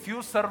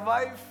you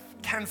survive,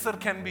 cancer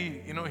can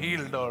be,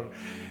 healed, or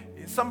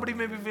somebody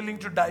may be willing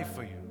to die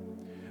for you.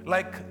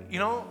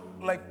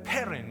 Like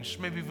parents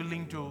may be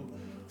willing to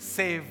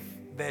save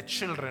their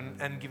children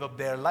and give up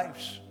their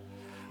lives.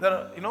 There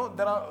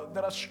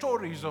are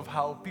stories of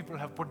how people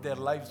have put their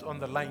lives on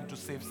the line to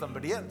save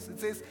somebody else. It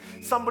says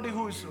somebody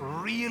who is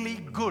really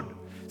good,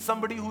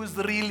 somebody who is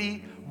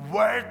really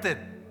worth it,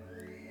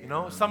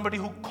 somebody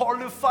who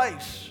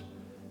qualifies,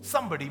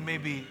 somebody may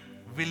be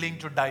willing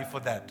to die for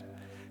that.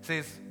 It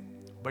says,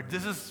 but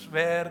this is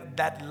where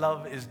that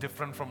love is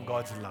different from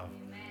God's love.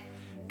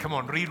 Come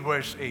on, read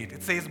verse 8.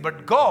 It says,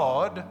 but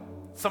God,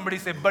 somebody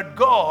say, but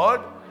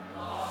God,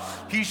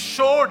 He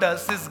showed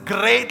us His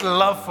great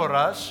love for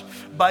us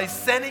by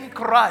sending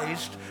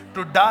Christ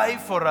to die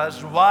for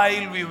us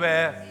while we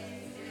were,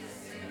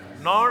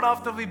 not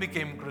after we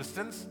became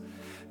Christians,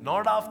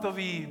 not after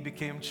we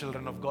became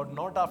children of God,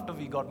 not after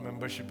we got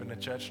membership in a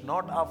church,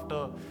 not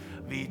after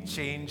we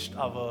changed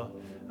our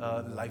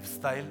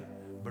lifestyle,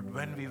 but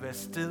when we were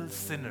still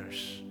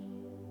sinners,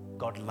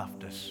 God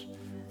loved us.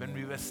 When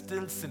we were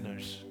still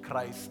sinners,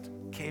 Christ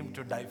came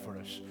to die for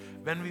us.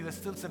 When we were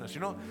still sinners.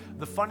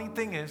 The funny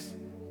thing is,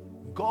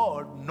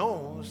 God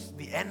knows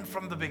the end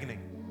from the beginning.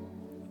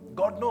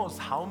 God knows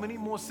how many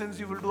more sins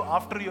you will do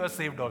after you are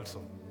saved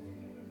also.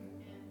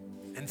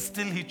 And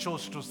still He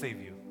chose to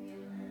save you.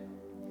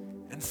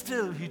 And And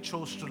still he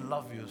chose to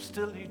love you.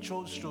 Still he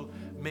chose to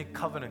make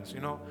covenants.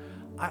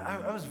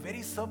 I was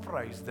very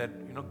surprised that,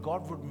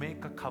 God would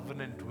make a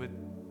covenant with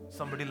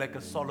somebody like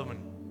a Solomon.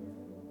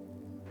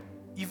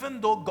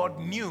 Even though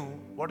God knew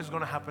what is going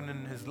to happen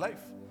in his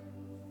life.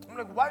 I'm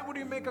like, why would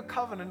you make a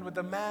covenant with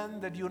a man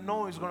that you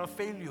know is going to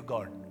fail you,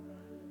 God?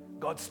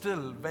 God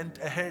still went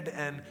ahead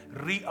and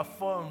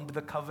reaffirmed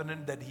the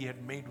covenant that he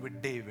had made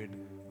with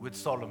David, with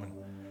Solomon,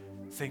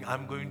 saying,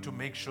 I'm going to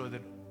make sure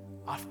that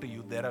after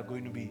you, there are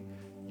going to be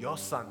your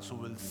sons who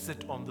will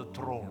sit on the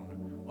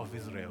throne of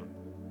Israel.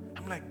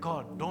 I'm like,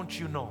 God, don't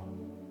you know?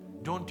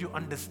 Don't you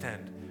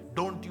understand?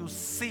 Don't you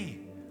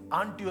see?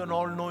 Aren't you an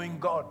all-knowing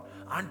God?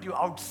 Aren't you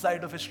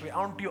outside of history?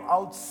 Aren't you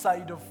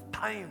outside of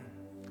time?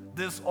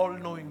 This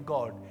all-knowing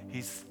God,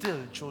 he still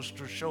chose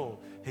to show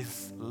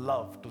his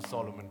love to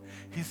Solomon.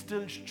 He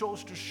still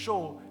chose to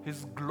show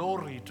his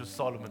glory to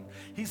Solomon.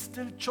 He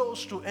still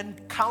chose to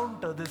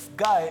encounter this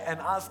guy and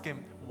ask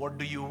him, what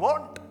do you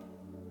want?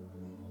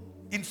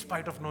 In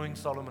spite of knowing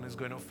Solomon is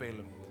going to fail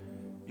him.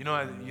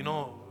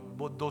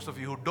 Both those of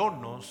you who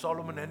don't know,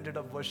 Solomon ended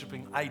up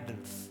worshiping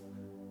idols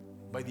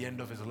by the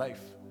end of his life.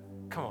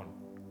 Come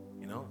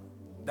on,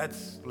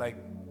 that's like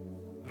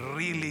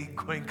really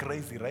going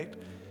crazy, right?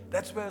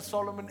 That's where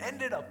Solomon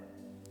ended up.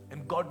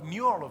 And God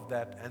knew all of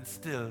that and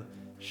still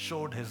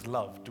showed his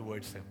love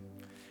towards him.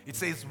 It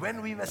says,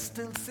 when we were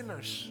still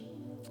sinners,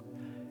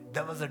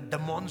 there was a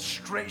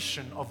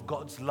demonstration of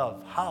God's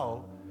love.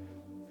 How?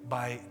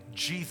 By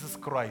Jesus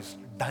Christ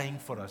dying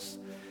for us.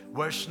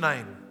 Verse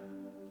 9.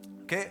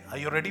 Okay, are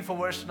you ready for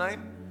verse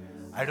 9?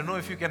 I don't know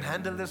if you can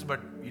handle this, but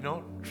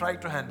try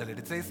to handle it.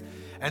 It says,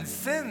 and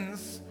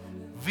since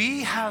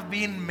we have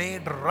been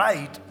made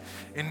right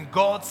in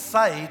God's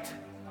sight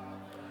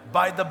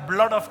by the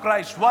blood of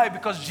Christ. Why?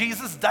 Because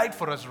Jesus died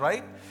for us,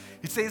 right?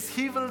 It says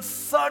he will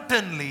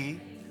certainly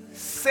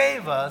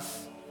save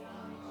us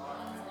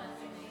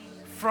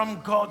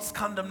from God's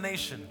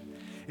condemnation.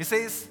 It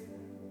says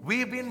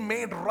we've been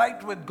made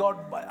right with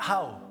God. By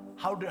how?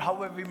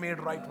 How have we made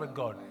right with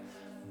God?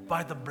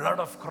 By the blood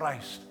of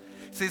Christ.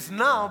 It says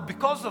now,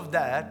 because of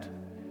that,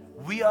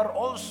 we are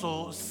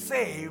also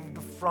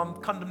saved from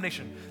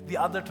condemnation. The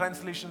other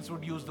translations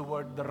would use the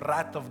word the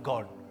wrath of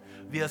God.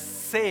 We are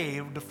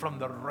saved from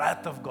the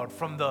wrath of God,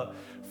 from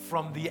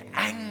the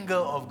anger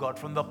of God,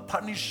 from the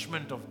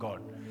punishment of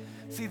God.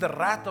 See, the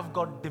wrath of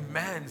God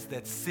demands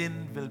that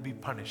sin will be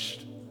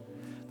punished.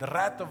 The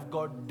wrath of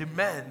God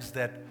demands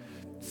that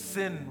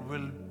sin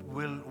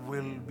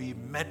will be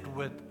met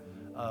with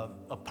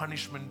a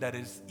punishment that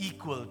is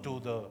equal to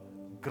the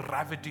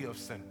gravity of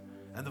sin.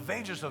 And the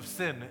wages of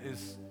sin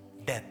is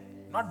death.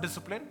 Not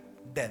discipline,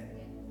 death.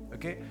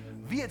 Okay?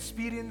 We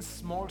experience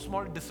small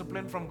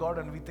discipline from God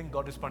and we think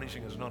God is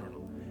punishing us. No.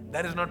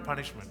 That is not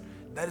punishment.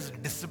 That is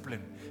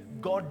discipline.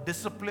 God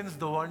disciplines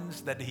the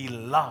ones that he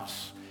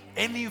loves.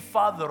 Any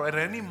father or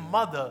any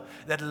mother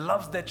that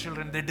loves their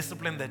children, they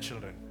discipline their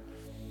children.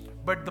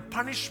 But the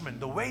punishment,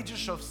 the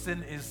wages of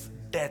sin is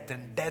death,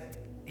 and death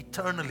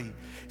eternally.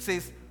 It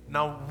says,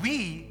 now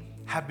we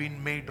have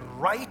been made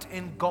right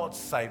in God's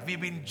sight.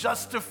 We've been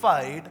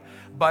justified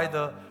by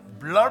the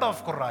blood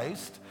of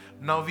Christ.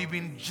 Now we've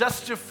been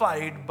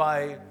justified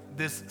by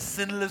this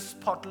sinless,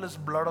 spotless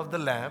blood of the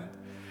Lamb.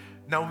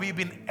 Now we've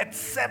been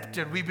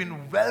accepted, we've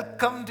been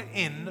welcomed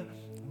in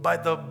by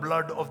the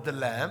blood of the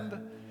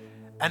Lamb.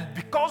 And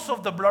because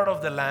of the blood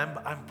of the Lamb,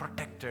 I'm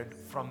protected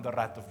from the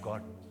wrath of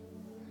God.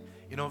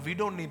 We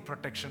don't need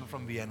protection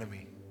from the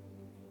enemy.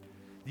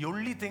 The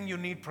only thing you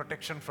need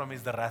protection from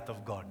is the wrath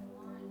of God.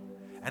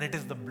 And it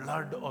is the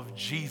blood of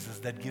Jesus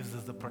that gives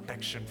us the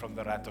protection from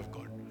the wrath of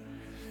God.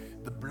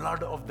 The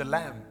blood of the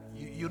Lamb.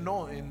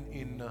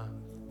 In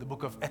the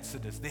book of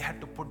Exodus, they had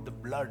to put the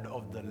blood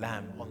of the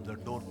Lamb on the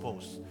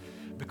doorposts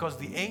because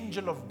the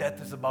angel of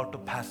death is about to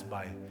pass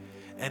by.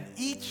 And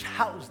each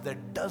house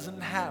that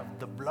doesn't have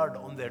the blood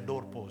on their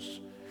doorposts,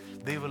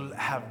 they will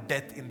have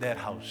death in their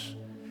house.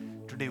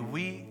 Today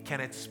we can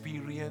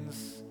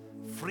experience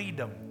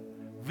freedom.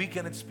 We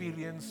can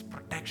experience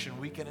protection.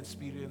 We can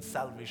experience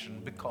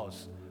salvation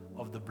because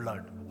of the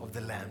blood of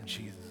the Lamb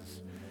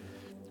Jesus.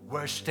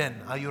 Verse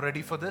 10, are you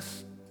ready for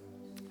this?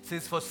 It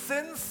says, for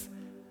since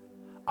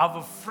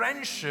our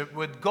friendship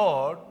with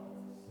God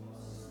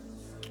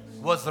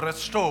was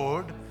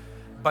restored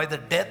by the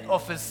death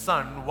of his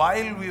son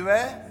while we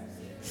were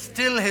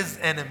still his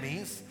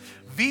enemies,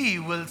 we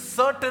will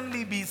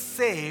certainly be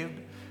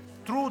saved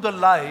through the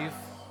life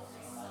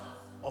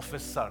of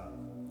his son.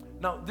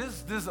 Now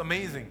this is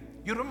amazing.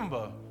 You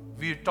remember,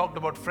 we talked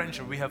about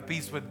friendship. We have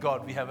peace with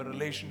God. We have a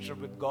relationship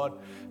with God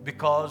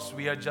because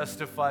we are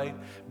justified,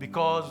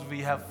 because we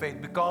have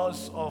faith,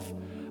 because of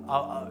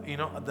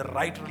the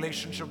right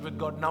relationship with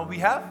God. Now we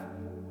have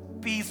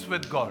peace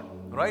with God,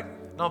 right?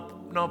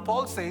 Now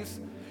Paul says,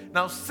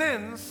 now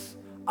since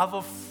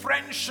our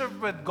friendship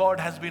with God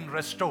has been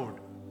restored,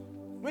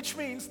 which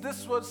means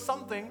this was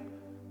something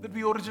that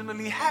we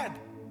originally had.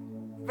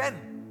 When?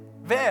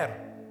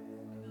 Where?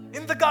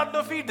 In the Garden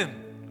of Eden.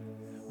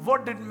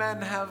 What did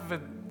man have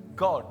with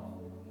God?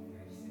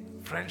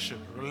 Friendship,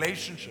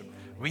 relationship.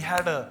 We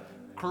had a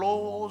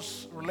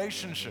close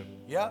relationship,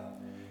 yeah?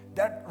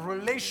 That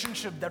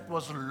relationship that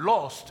was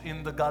lost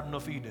in the Garden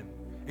of Eden.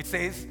 It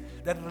says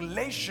that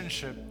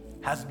relationship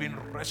has been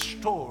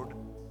restored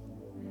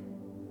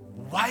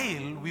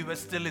while we were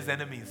still his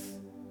enemies.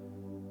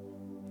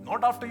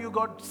 Not after you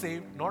got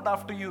saved, not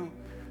after you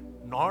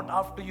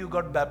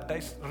got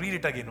baptized. Read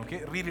it again,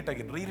 okay? Read it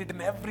again. Read it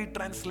in every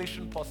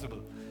translation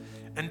possible.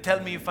 And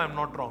tell me if I'm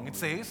not wrong. It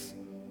says,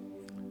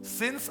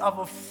 since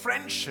our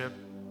friendship,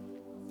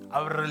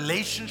 our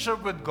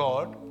relationship with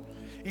God,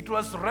 it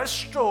was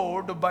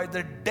restored by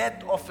the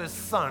death of his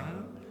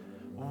son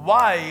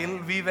while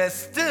we were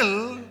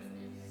still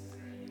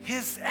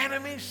his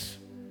enemies.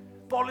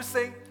 Paul is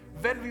saying,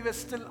 when we were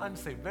still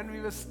unsaved, when we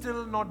were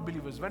still not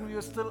believers, when we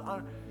were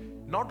still,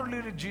 not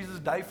only did Jesus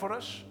die for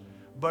us,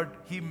 but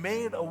he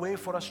made a way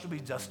for us to be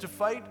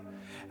justified.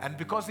 And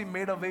because he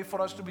made a way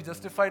for us to be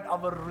justified,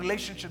 our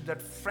relationship,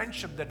 that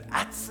friendship, that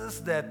access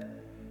that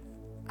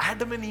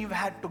Adam and Eve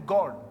had to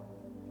God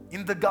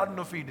in the Garden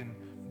of Eden,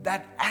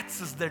 that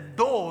access, that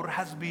door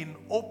has been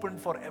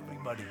opened for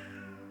everybody.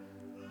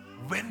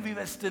 When we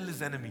were still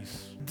his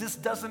enemies. This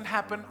doesn't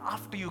happen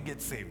after you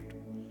get saved.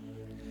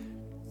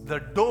 The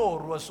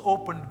door was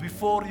opened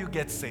before you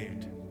get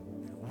saved.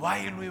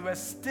 While we were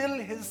still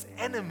his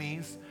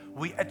enemies,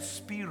 we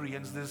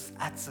experienced this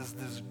access,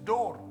 this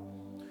door.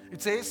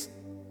 It says,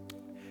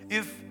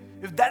 if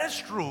that is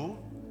true,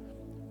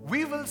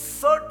 we will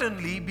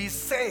certainly be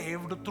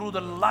saved through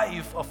the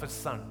life of his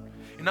son.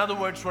 In other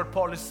words, what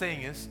Paul is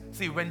saying is,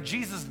 see, when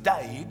Jesus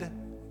died,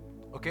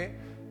 okay,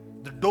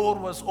 the door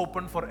was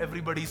open for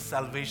everybody's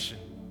salvation.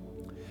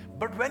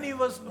 But when he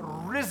was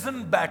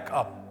risen back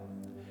up,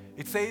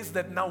 it says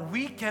that now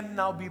we can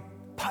now be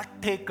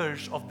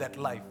partakers of that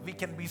life. We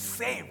can be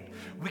saved.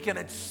 We can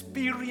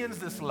experience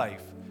this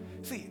life.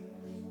 See,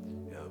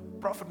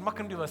 Prophet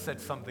Makandiva said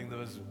something that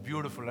was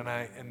beautiful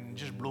and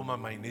just blew my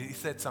mind. He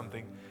said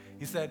something.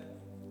 He said,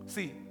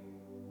 see,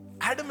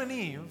 Adam and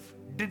Eve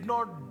did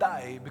not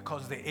die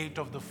because they ate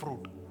of the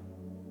fruit.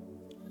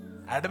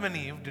 Adam and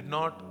Eve did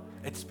not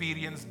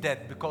experience death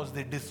because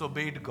they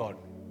disobeyed God.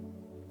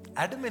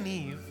 Adam and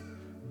Eve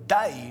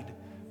died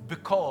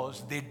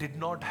because they did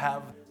not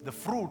have the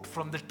fruit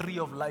from the tree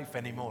of life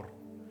anymore.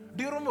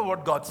 Do you remember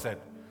what God said?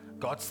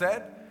 God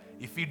said,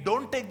 if we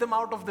don't take them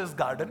out of this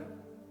garden,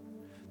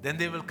 then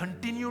they will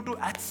continue to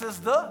access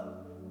the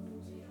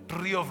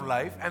tree of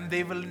life and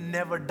they will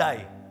never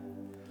die.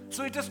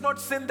 So it is not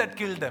sin that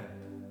killed them.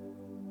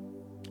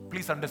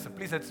 Please understand.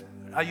 Please,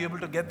 are you able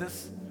to get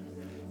this?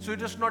 So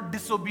it is not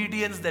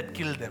disobedience that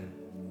killed them.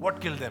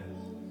 What killed them?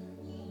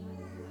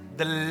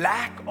 The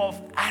lack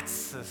of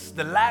access,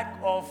 the lack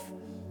of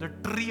the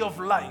tree of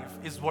life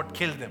is what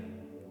killed them.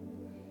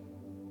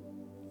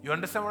 You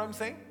understand what I'm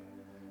saying?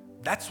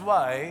 That's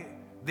why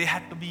they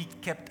had to be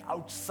kept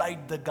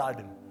outside the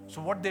garden.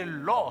 So what they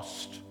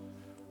lost,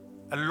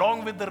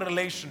 along with the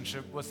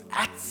relationship, was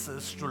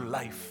access to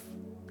life.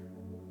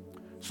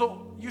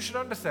 So you should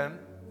understand,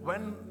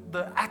 when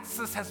the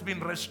access has been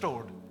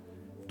restored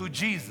to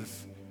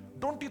Jesus,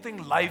 don't you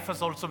think life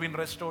has also been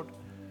restored?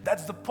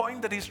 That's the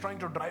point that he's trying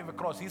to drive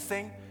across. He's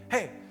saying,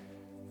 hey,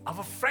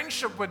 our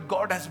friendship with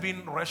God has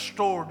been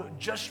restored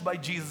just by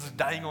Jesus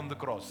dying on the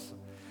cross.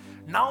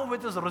 Now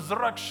with his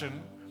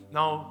resurrection,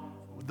 now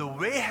the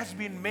way has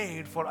been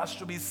made for us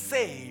to be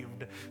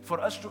saved, for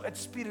us to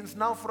experience,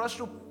 now for us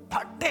to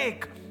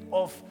partake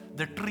of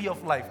the tree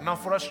of life, now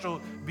for us to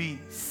be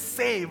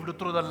saved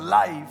through the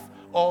life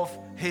of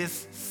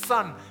his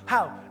son.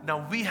 How?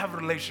 Now we have a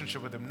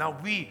relationship with him. Now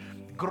we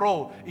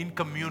grow in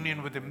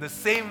communion with him. The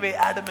same way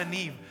Adam and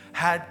Eve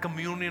had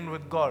communion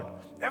with God.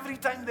 Every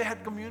time they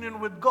had communion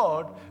with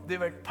God, they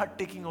were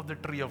partaking of the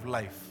tree of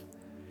life.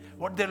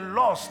 What they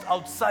lost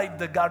outside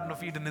the Garden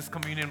of Eden is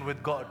communion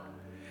with God.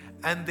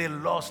 And they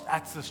lost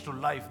access to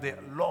life. They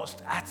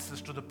lost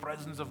access to the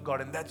presence of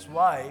God. And that's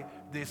why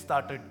they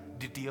started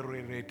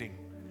deteriorating.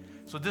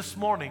 So this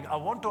morning, I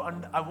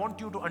want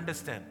you to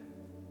understand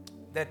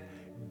that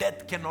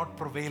death cannot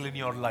prevail in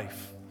your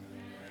life.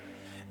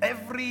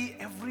 Every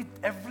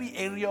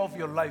area of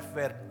your life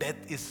where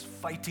death is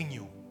fighting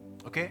you,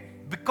 okay?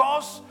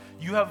 Because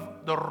you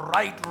have the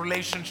right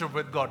relationship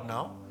with God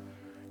now,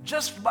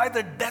 just by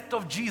the death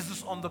of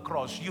Jesus on the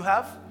cross, you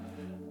have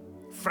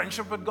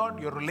friendship with God,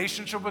 your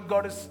relationship with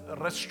God is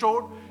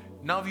restored.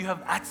 Now you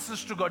have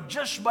access to God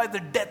just by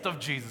the death of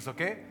Jesus,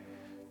 okay?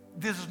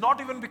 This is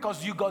not even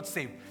because you got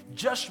saved.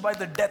 Just by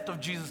the death of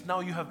Jesus, now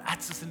you have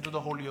access into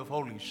the Holy of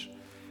Holies.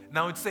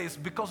 Now it says,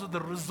 because of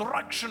the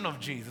resurrection of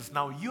Jesus,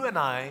 now you and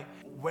I,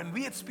 when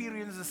we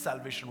experience this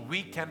salvation,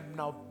 we can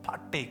now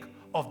partake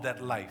of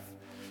that life.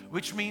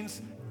 Which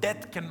means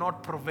death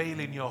cannot prevail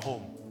in your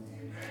home.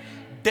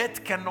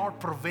 Death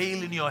cannot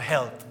prevail in your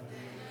health.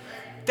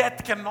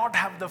 Death cannot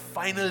have the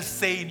final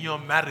say in your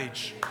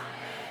marriage.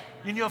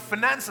 In your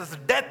finances,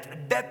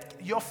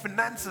 your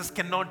finances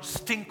cannot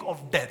stink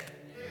of death.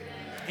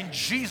 In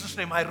Jesus'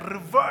 name, I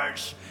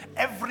reverse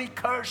every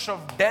curse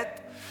of death,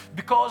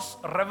 because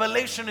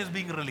revelation is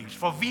being released.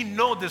 For we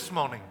know this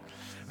morning,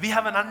 we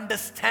have an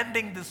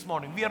understanding this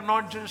morning. We are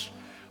not just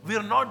We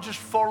are not just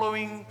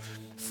following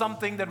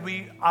something that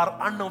we are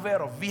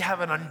unaware of. We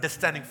have an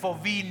understanding. For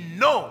we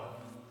know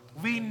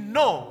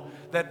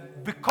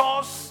that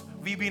because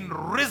we've been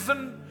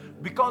risen,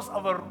 because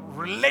our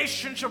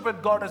relationship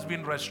with God has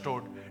been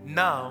restored,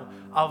 now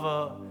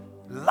our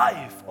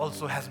life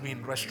also has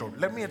been restored.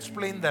 Let me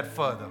explain that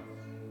further.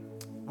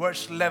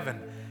 Verse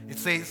 11, it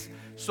says,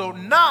 so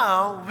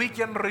now we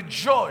can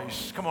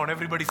rejoice. Come on,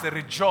 everybody say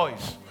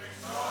rejoice.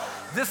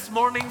 This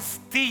morning's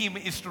theme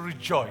is to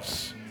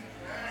rejoice.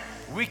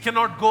 We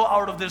cannot go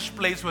out of this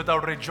place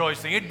without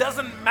rejoicing. It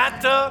doesn't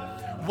matter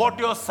what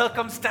your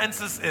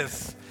circumstances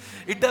is.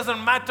 It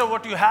doesn't matter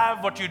what you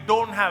have, what you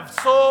don't have.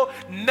 So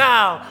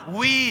now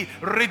we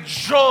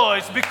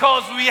rejoice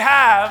because we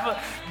have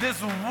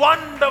this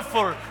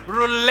wonderful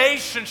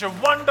relationship,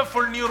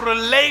 wonderful new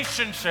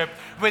relationship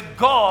with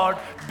God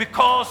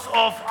because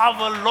of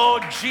our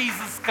Lord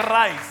Jesus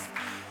Christ.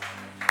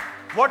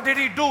 What did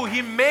He do?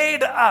 He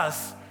made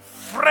us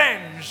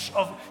friends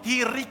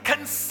He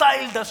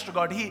reconciled us to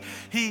God.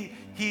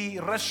 He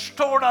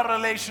restored our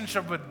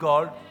relationship with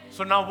God.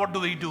 So now what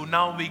do?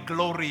 Now we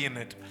glory in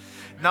it.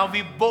 Now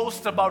we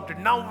boast about it.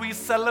 Now we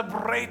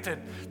celebrate it.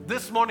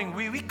 This morning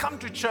we come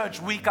to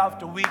church week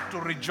after week to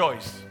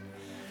rejoice.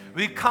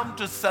 We come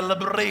to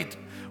celebrate.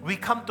 We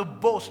come to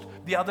boast.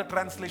 The other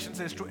translation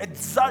says to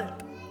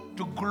exult,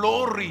 to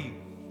glory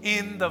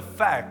in the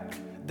fact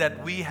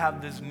that we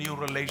have this new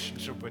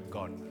relationship with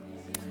God.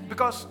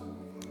 Because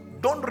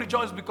don't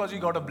rejoice because you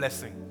got a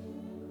blessing.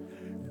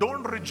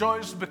 Don't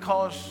rejoice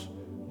because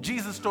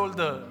Jesus told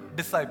the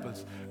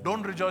disciples.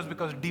 Don't rejoice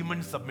because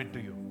demons submit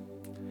to you.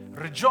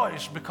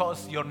 Rejoice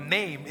because your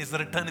name is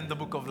written in the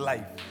book of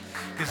life.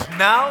 Because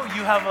now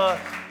you have a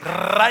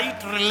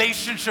right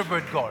relationship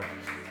with God.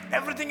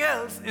 Everything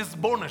else is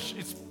bonus.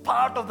 It's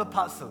part of the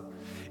puzzle.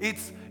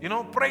 It's,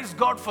 praise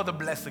God for the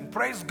blessing.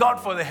 Praise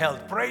God for the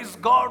health. Praise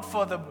God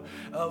for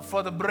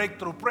the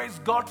breakthrough. Praise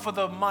God for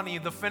the money,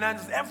 the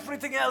finances.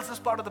 Everything else is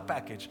part of the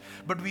package.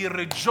 But we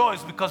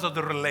rejoice because of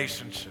the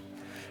relationship.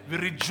 We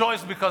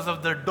rejoice because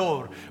of the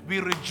door. We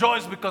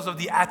rejoice because of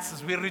the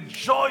access. We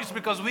rejoice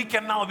because we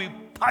can now be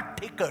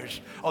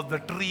partakers of the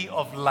tree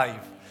of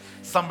life.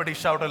 Somebody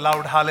shout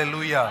aloud,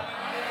 hallelujah.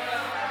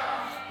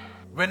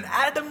 When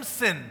Adam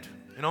sinned,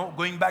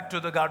 going back to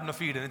the Garden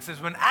of Eden, it says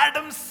when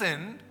Adam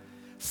sinned,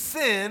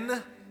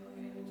 sin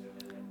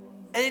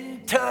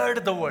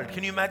entered the world.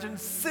 Can you imagine?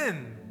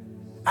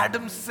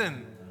 Adam's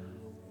sin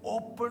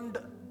opened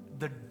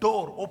the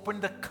door,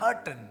 opened the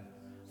curtain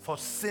for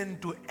sin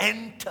to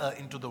enter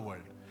into the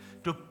world,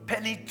 to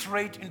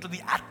penetrate into the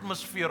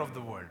atmosphere of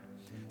the world.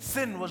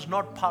 Sin was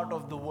not part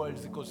of the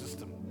world's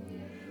ecosystem.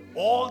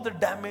 All the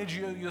damage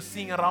you're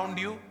seeing around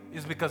you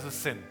is because of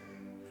sin.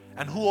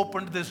 And who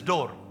opened this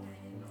door?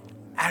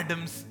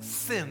 Adam's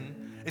sin.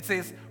 It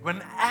says,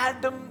 when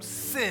Adam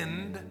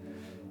sinned,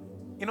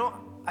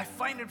 I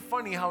find it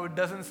funny how it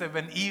doesn't say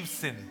when Eve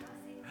sinned.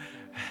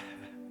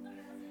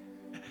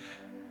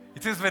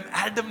 It says when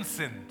Adam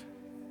sinned.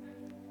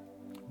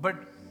 But,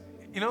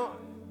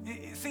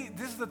 see,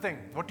 this is the thing.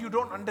 What you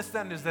don't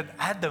understand is that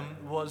Adam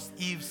was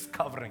Eve's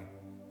covering.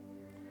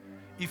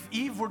 If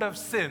Eve would have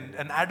sinned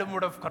and Adam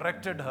would have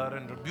corrected her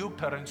and rebuked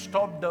her and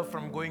stopped her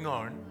from going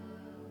on,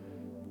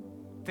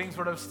 things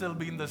would have still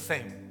been the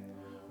same.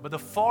 But the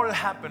fall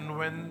happened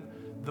when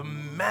the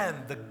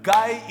man, the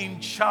guy in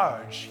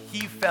charge,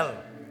 he fell.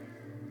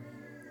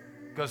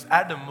 Because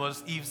Adam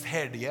was Eve's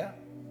head, yeah?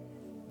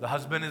 The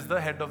husband is the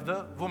head of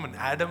the woman.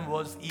 Adam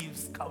was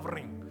Eve's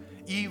covering.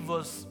 Eve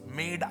was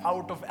made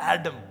out of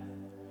Adam.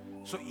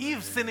 So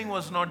Eve sinning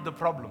was not the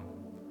problem.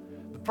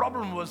 The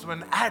problem was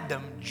when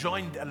Adam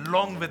joined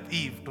along with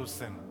Eve to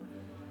sin.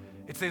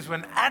 It says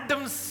when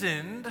Adam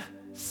sinned,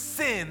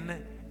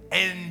 sin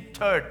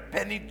entered,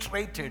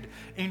 penetrated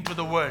into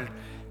the world.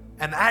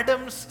 And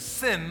Adam's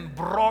sin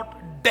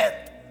brought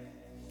death.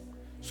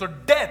 So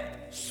death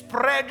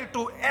spread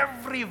to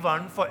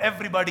everyone for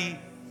everybody.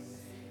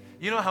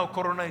 You know how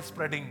corona is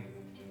spreading?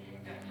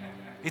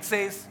 It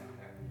says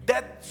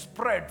death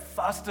spread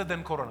faster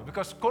than corona.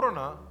 Because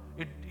corona,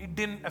 it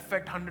didn't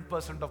affect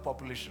 100% of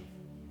population.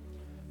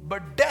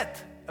 But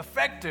death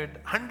affected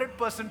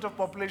 100% of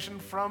population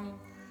from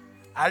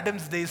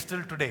Adam's days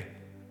till today.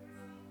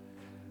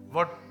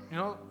 What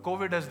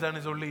COVID has done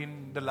is only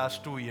in the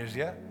last 2 years,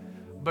 yeah?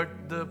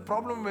 But the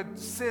problem with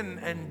sin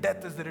and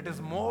death is that it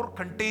is more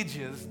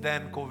contagious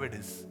than COVID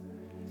is.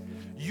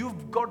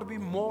 You've got to be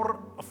more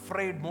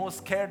afraid, more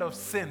scared of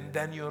sin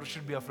than you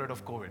should be afraid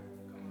of COVID.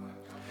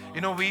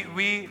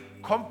 We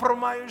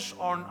compromise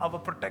on our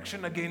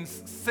protection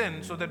against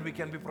sin so that we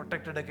can be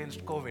protected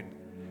against COVID.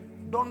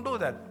 Don't do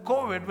that.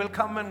 COVID will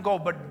come and go,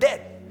 but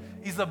death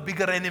is a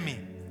bigger enemy.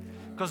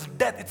 Because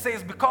death, it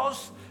says,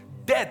 because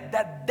death,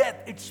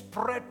 it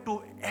spread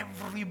to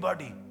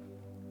everybody.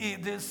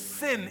 This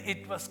sin,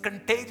 it was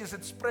contagious,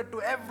 it spread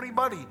to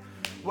everybody.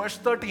 Verse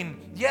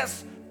 13,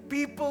 yes,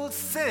 people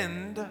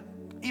sinned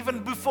even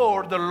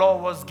before the law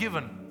was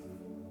given.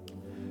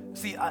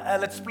 See,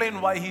 I'll explain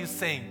why he's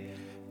saying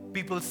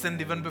people sinned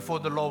even before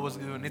the law was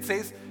given. It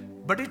says,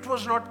 but it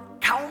was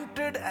not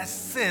counted as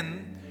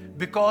sin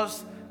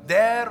because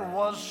there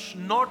was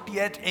not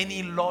yet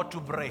any law to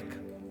break.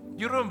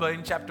 You remember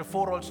in chapter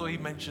 4 also he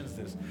mentions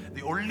this.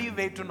 The only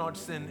way to not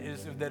sin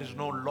is if there is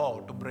no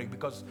law to break,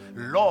 because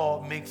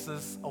law makes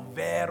us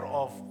aware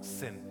of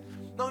sin.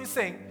 Now he's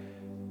saying,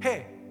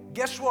 hey,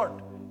 guess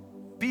what?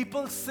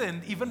 People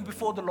sinned even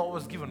before the law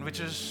was given, which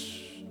is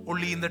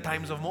only in the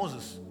times of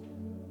Moses.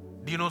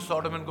 Do you know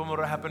Sodom and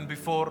Gomorrah happened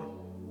before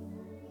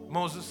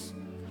Moses?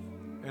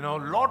 You know,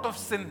 a lot of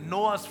sin.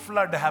 Noah's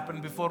flood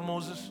happened before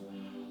Moses.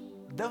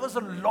 There was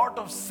a lot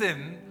of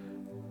sin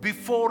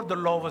before the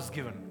law was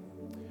given.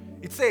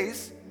 It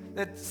says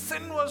that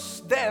sin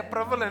was there,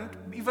 prevalent,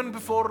 even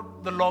before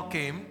the law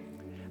came.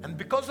 And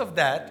because of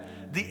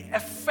that, the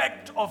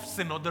effect of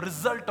sin, or the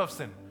result of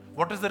sin.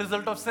 What is the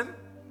result of sin?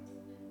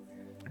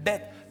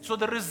 Death. So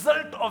the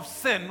result of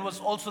sin was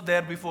also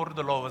there before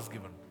the law was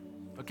given.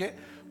 Okay?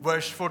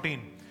 Verse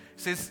 14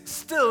 says,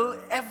 still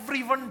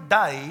everyone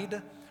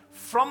died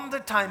from the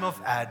time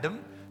of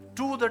Adam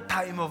to the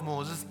time of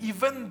Moses,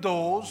 even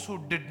those who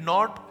did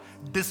not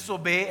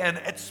disobey an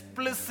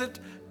explicit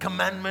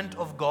commandment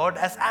of God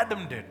as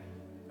Adam did.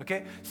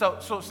 Okay? So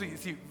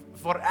see,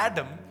 for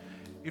Adam,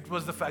 it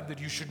was the fact that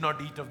you should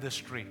not eat of this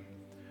tree.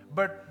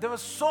 But there were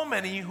so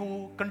many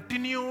who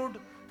continued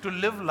to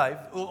live life,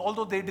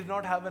 although they did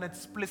not have an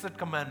explicit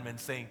commandment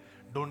saying,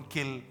 don't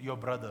kill your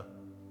brother.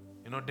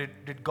 You know,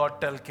 did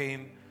God tell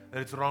Cain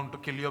that it's wrong to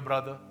kill your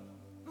brother?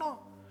 No.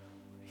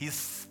 He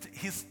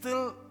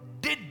still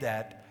did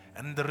that,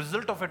 and the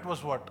result of it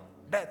was what?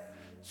 Death.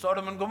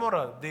 Sodom and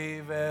Gomorrah,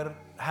 they were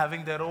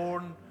having their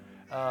own,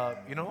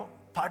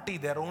 party,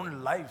 their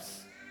own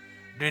lives.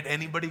 Did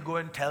anybody go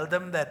and tell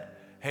them that,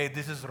 hey,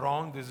 this is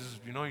wrong, this is,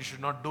 you should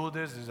not do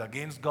this, this is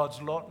against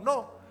God's law?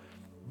 No.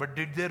 But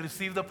did they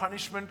receive the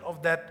punishment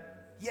of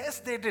that? Yes,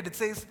 they did. It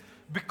says,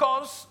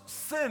 because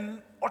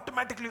sin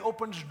automatically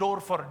opens door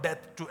for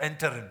death to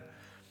enter in.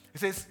 It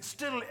says,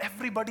 still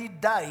everybody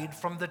died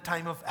from the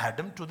time of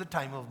Adam to the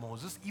time of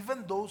Moses,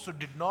 even those who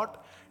did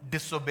not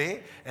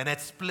disobey an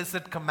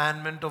explicit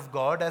commandment of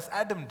God as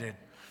Adam did.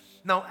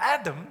 Now,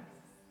 Adam,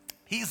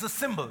 he's a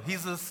symbol,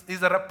 he's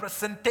a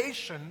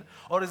representation,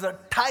 or is a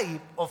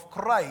type of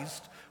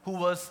Christ who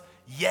was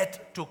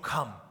yet to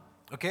come.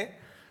 Okay?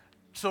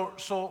 So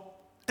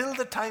till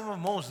the time of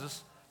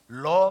Moses,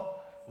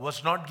 law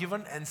was not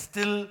given, and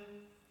still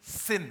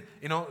sin,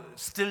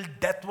 still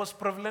death was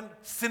prevalent,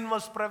 sin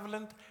was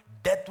prevalent,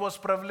 death was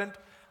prevalent.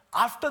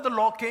 After the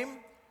law came,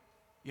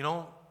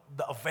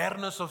 the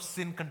awareness of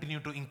sin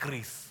continued to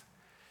increase,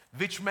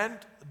 which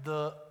meant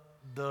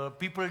the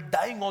people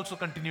dying also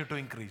continued to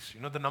increase.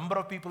 The number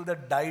of people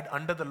that died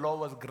under the law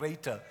was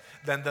greater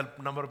than the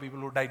number of people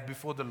who died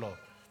before the law,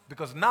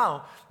 because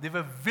now they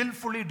were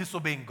willfully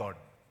disobeying God.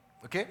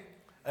 Okay?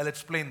 I'll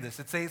explain this.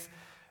 It says,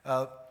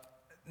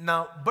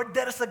 but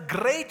there is a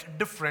great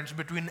difference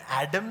between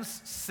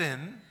Adam's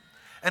sin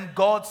and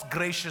God's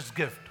gracious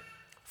gift.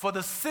 For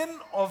the sin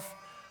of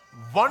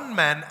one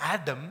man,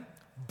 Adam,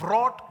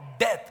 brought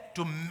death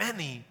to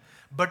many,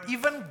 but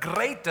even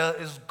greater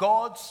is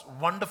God's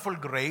wonderful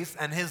grace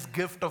and his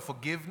gift of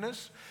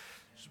forgiveness,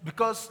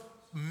 because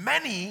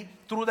many,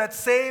 through that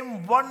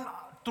same one,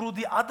 through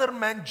the other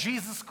man,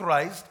 Jesus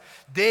Christ,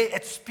 they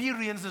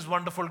experience this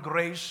wonderful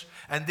grace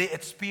and they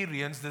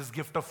experience this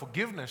gift of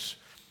forgiveness.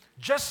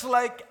 Just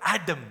like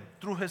Adam,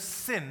 through his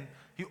sin,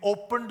 he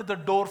opened the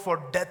door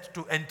for death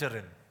to enter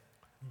in.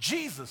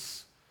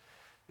 Jesus,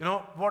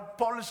 what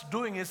Paul is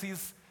doing is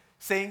he's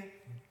saying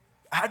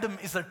Adam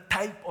is a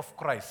type of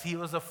Christ. He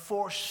was a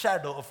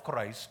foreshadow of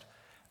Christ.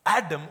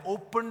 Adam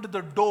opened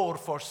the door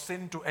for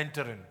sin to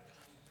enter in.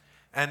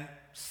 And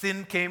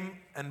sin came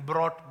and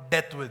brought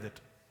death with it.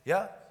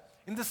 Yeah?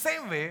 In the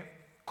same way,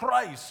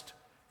 Christ,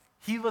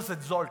 he was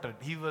exalted,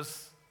 he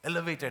was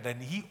elevated,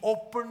 and he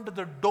opened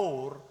the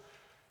door.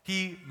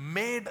 He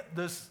made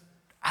this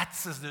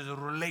access, this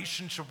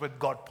relationship with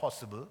God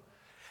possible.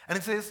 And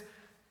it says,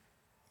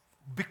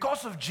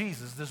 because of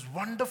Jesus, this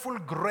wonderful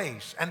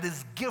grace and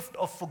this gift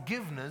of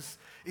forgiveness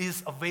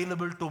is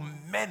available to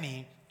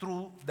many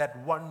through that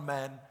one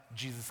man,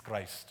 Jesus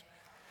Christ.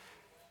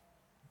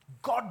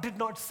 God did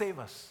not save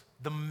us.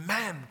 The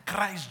man,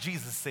 Christ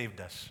Jesus,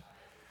 saved us.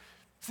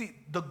 See,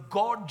 the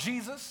God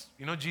Jesus,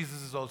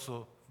 Jesus is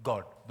also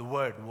God. The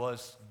Word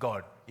was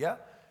God. Yeah?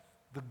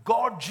 The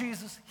God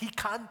Jesus, he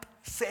can't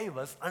save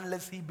us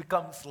unless he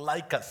becomes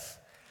like us.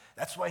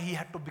 That's why he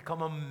had to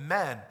become a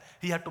man.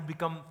 He had to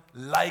become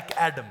like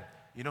Adam.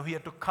 He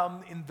had to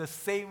come in the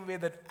same way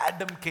that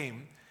Adam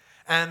came.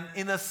 And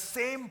in the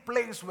same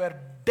place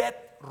where death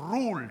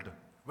ruled,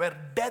 where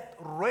death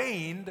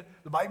reigned,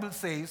 the Bible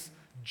says,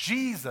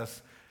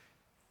 Jesus,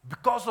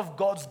 because of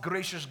God's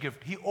gracious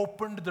gift, he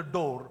opened the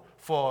door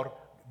for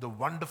the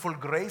wonderful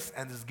grace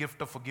and his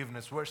gift of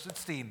forgiveness. Verse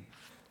 16.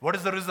 What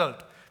is the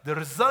result? The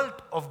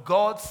result of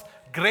God's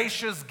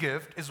gracious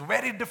gift is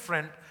very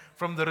different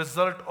from the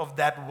result of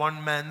that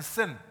one man's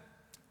sin.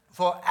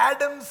 For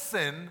Adam's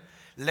sin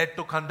led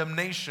to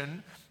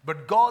condemnation,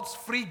 but God's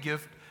free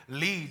gift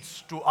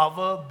leads to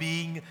our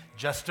being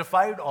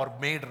justified or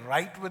made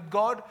right with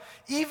God,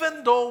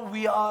 even though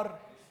we are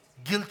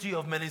guilty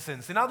of many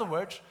sins. In other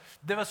words,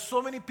 there were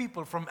so many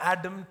people from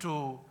Adam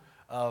to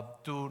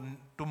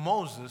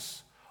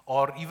Moses,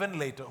 or even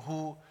later,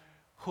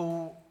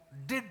 who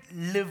did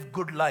live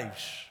good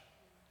lives,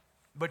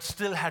 but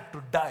still had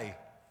to die.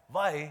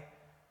 Why?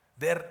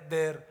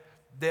 Their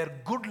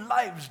good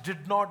lives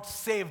did not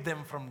save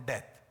them from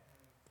death.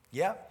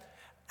 Yeah?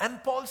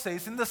 And Paul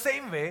says, in the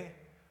same way,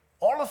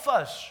 all of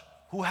us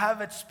who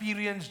have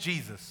experienced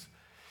Jesus,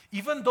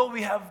 even though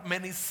we have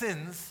many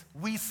sins,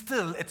 we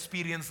still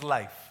experience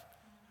life.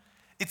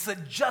 It's a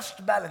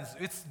just balance.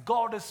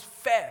 God is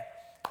fair.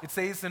 It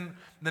says in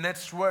the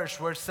next verse,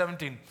 verse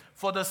 17,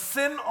 for the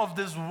sin of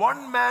this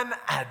one man,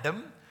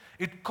 Adam,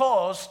 it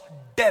caused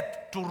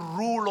death to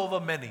rule over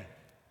many.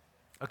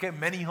 Okay,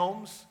 many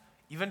homes,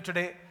 even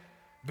today,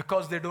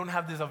 because they don't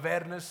have this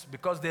awareness,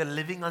 because they're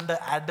living under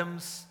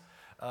Adam's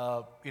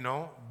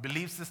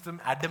belief system,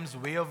 Adam's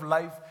way of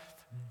life,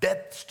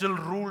 death still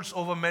rules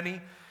over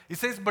many. He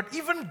says, but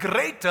even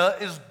greater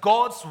is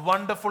God's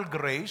wonderful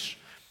grace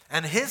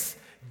and His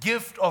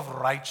gift of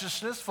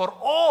righteousness for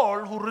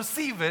all who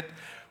receive it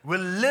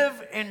will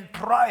live in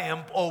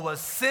triumph over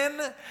sin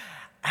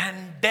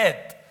and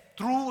death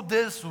through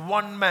this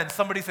one man.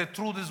 Somebody say,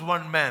 through this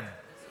one man.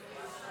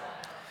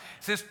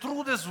 It says,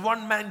 through this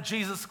one man,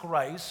 Jesus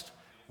Christ,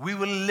 we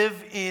will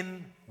live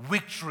in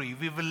victory.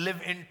 We will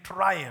live in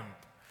triumph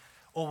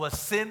over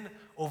sin,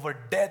 over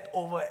death,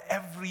 over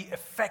every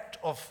effect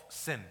of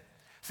sin.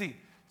 See,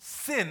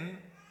 sin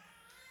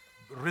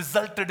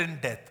resulted in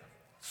death.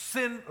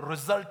 Sin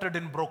resulted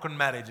in broken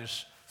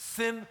marriages.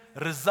 Sin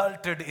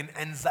resulted in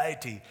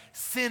anxiety.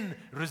 Sin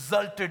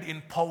resulted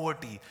in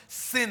poverty.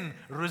 Sin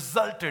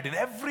resulted in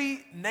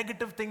every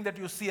negative thing that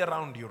you see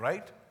around you,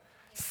 right?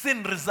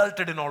 Sin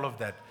resulted in all of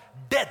that.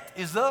 Death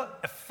is an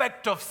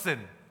effect of sin.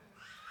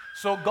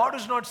 So God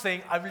is not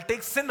saying, I will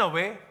take sin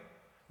away,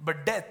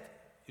 but death,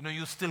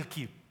 you still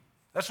keep.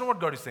 That's not what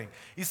God is saying.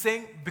 He's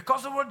saying,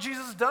 because of what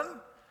Jesus done,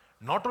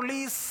 not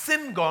only is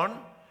sin gone,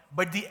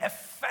 but the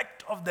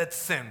effect of that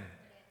sin,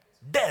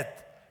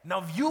 death,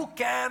 now you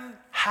can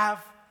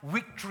have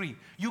victory.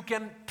 You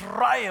can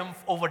triumph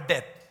over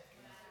death.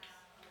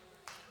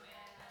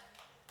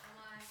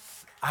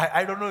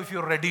 I don't know if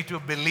you're ready to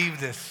believe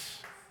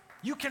this.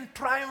 You can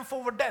triumph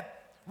over death,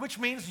 which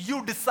means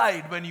you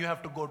decide when you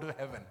have to go to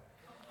heaven.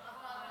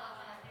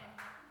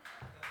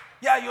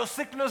 Yeah, your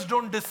sickness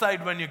don't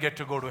decide when you get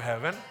to go to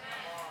heaven.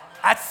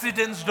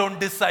 Accidents don't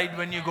decide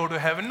when you go to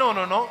heaven.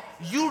 No.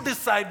 You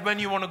decide when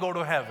you want to go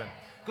to heaven.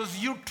 Because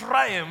you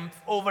triumph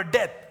over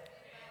death.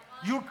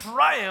 You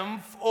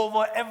triumph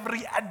over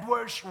every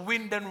adverse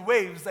wind and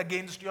waves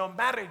against your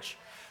marriage.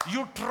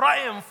 You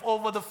triumph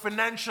over the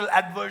financial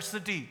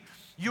adversity.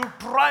 You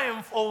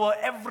triumph over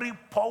every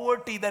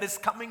poverty that is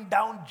coming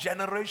down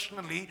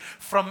generationally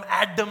from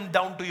Adam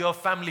down to your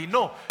family.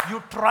 No,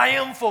 you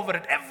triumph over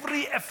it.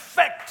 Every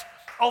effect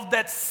of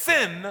that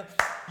sin,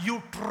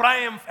 you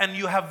triumph and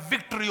you have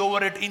victory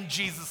over it in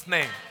Jesus'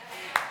 name.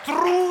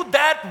 Through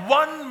that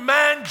one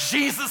man,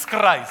 Jesus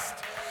Christ.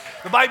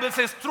 The Bible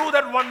says, through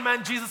that one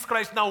man, Jesus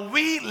Christ, now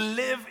we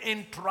live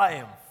in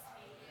triumph.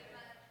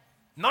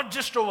 Not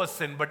just over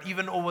sin, but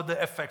even over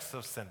the effects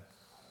of sin.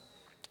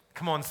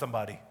 Come on,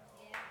 somebody.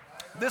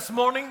 This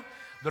morning,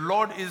 the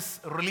Lord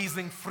is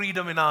releasing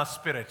freedom in our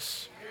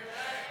spirits.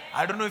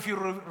 I don't know if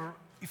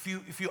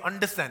you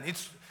understand.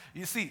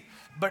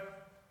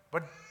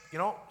 But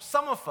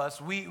some of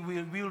us, we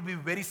will be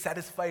very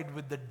satisfied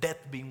with the death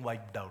being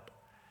wiped out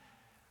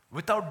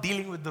without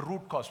dealing with the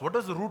root cause. What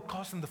was the root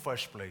cause in the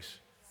first place?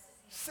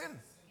 Sin.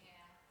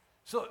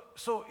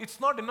 So it's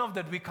not enough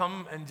that we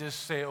come and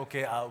just say,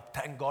 okay,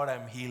 thank God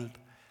I'm healed.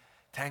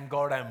 Thank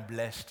God I'm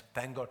blessed.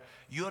 Thank God.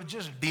 You're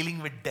just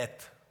dealing with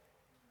death.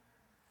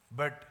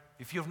 But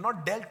if you've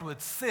not dealt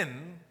with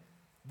sin,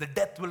 the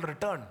death will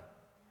return.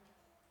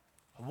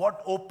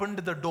 What opened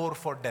the door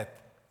for death?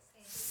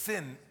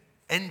 Sin.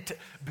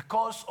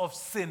 Because of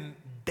sin,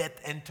 death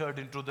entered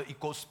into the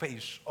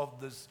ecospace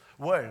of this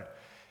world.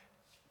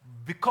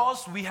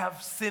 Because we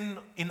have sin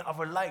in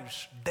our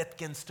lives, death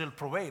can still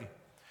prevail.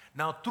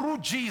 Now, through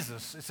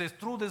Jesus, it says,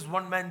 through this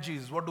one man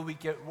Jesus, what do we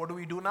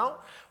do now?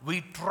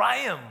 We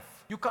triumph.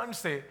 You can't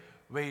say,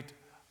 wait,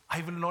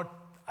 I will not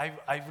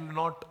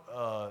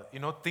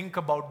think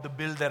about the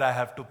bill that I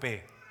have to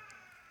pay,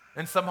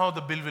 and somehow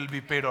the bill will be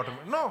paid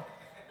automatically. No.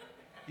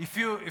 If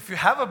you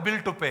have a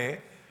bill to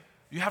pay,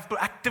 you have to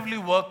actively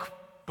work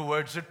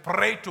towards it,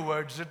 pray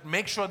towards it,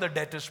 make sure the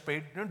debt is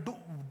paid.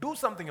 Do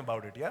something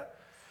about it, yeah?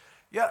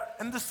 Yeah,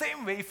 in the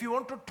same way, if you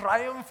want to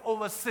triumph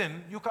over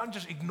sin, you can't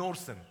just ignore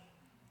sin.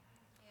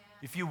 Yeah.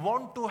 If you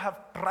want to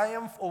have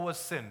triumph over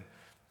sin,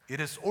 it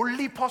is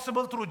only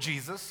possible through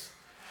Jesus.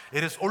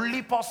 It is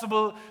only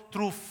possible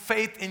through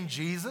faith in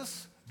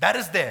Jesus. That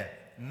is there,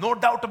 no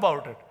doubt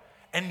about it.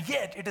 And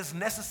yet, it is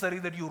necessary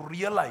that you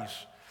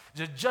realize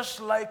that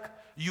just like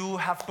you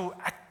have to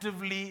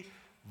actively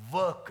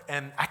work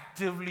and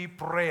actively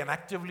pray and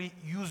actively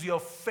use your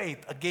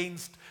faith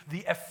against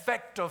the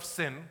effect of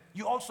sin,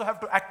 you also have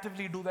to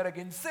actively do that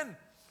against sin.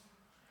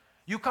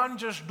 You can't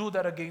just do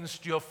that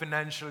against your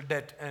financial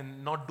debt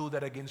and not do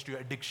that against your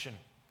addiction.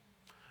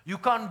 You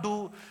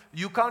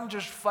can't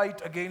just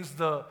fight against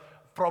the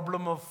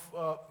problem of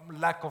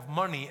lack of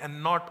money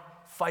and not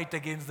fight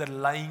against the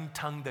lying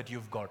tongue that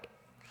you've got.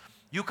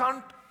 You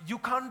can't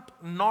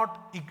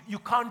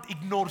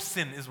ignore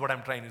sin, is what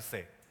I'm trying to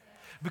say.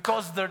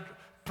 Because the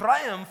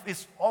triumph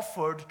is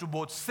offered to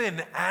both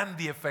sin and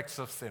the effects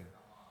of sin.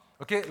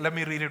 Okay, let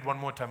me read it one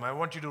more time. I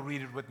want you to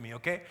read it with me,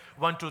 okay?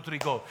 1, 2, 3,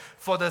 go.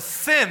 For the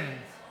sin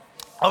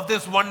of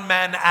this one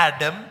man,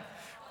 Adam,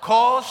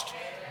 caused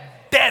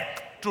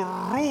death to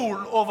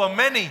rule over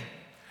many.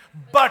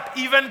 But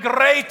even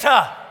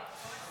greater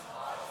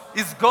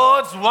is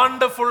God's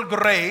wonderful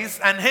grace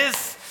and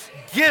His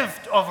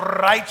gift of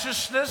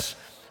righteousness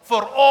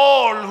for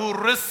all who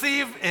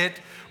receive it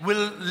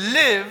will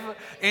live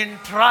in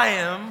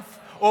triumph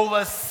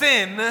over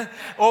sin,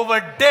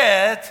 over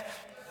death,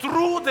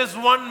 through this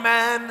one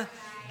man,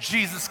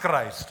 Jesus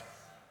Christ.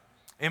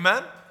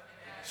 Amen?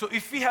 So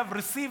if we have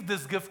received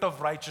this gift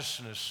of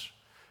righteousness,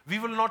 we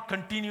will not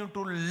continue to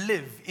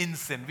live in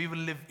sin. We will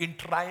live in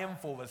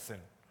triumph over sin.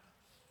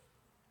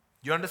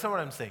 You understand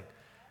what I'm saying?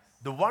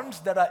 The ones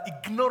that are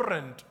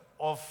ignorant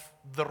of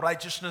the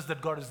righteousness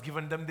that God has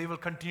given them, they will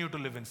continue to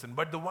live in sin.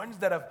 But the ones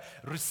that have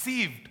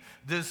received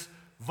this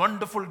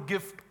wonderful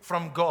gift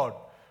from God,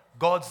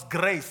 God's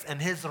grace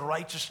and His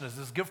righteousness,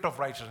 this gift of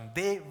righteousness,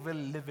 they will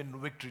live in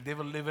victory. They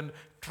will live in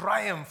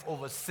triumph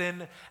over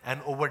sin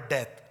and over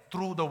death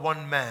through the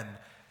one man,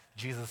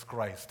 Jesus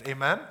Christ.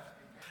 Amen?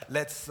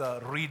 Let's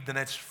read the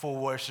next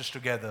 4 verses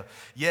together.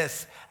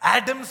 Yes,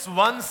 Adam's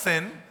one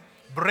sin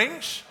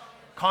brings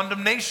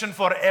condemnation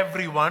for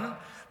everyone,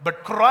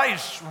 but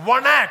Christ's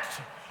one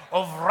act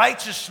of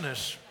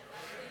righteousness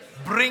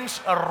brings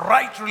a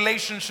right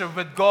relationship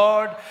with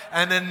God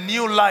and a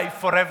new life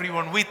for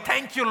everyone. We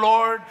thank you,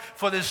 Lord,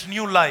 for this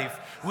new life.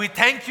 We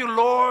thank you,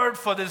 Lord,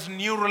 for this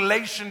new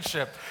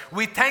relationship.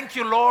 We thank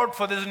you, Lord,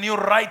 for this new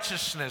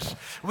righteousness.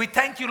 We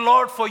thank you,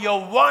 Lord, for your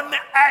one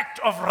act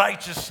of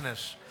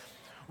righteousness.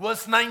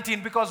 Verse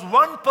 19, because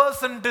one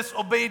person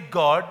disobeyed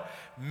God,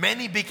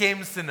 many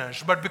became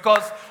sinners. But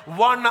because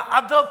one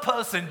other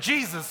person,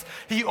 Jesus,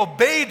 he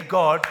obeyed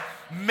God,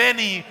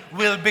 many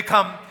will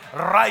become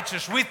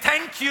righteous. We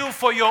thank you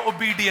for your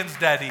obedience,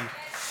 Daddy.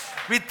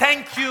 We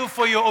thank you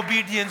for your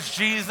obedience,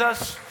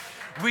 Jesus.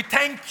 We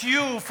thank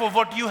you for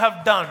what you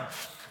have done.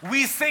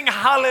 We sing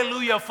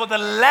hallelujah, for the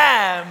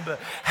Lamb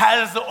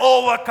has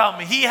overcome.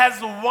 He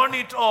has won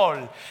it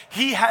all.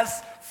 He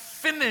has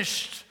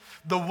finished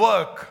the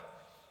work.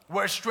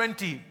 Verse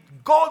 20,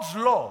 God's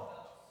law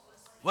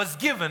was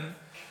given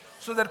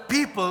so that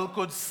people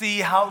could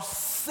see how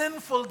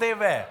sinful they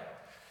were.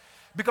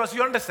 Because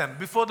you understand,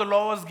 before the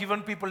law was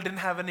given, people didn't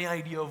have any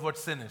idea of what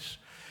sin is.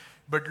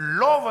 But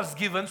law was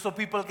given so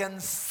people can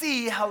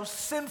see how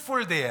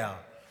sinful they are.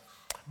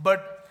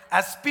 But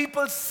as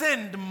people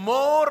sinned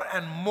more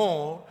and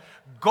more,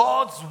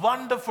 God's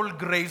wonderful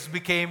grace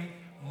became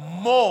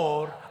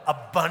more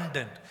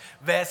abundant.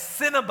 Where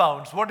sin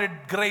abounds, what did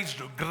grace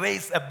do?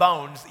 Grace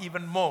abounds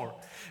even more.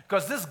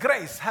 Because this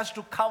grace has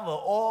to cover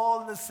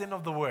all the sin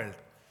of the world.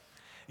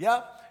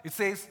 Yeah? It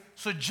says,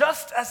 so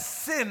just as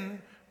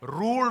sin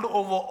ruled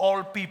over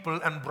all people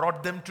and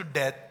brought them to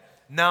death,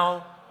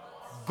 now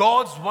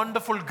God's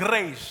wonderful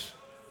grace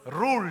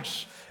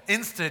rules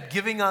instead,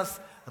 giving us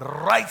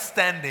right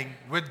standing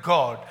with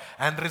God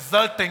and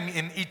resulting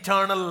in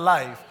eternal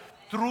life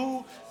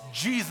through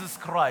Jesus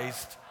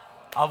Christ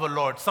our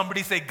Lord.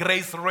 Somebody say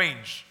grace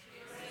reigns.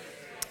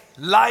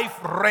 Life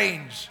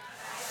reigns.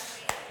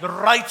 The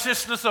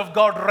righteousness of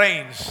God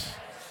reigns.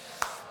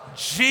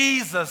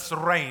 Jesus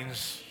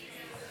reigns.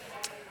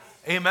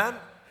 Amen.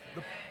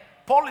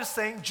 Paul is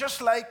saying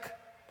just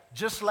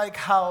like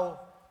how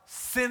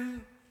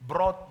sin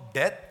brought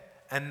death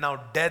and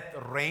now death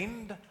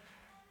reigned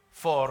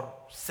for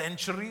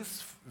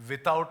centuries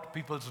without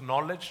people's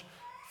knowledge,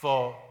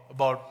 for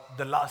about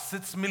the last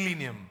 6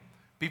 millennium,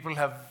 people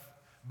have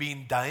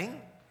been dying,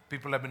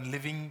 people have been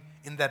living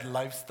in that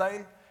lifestyle.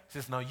 He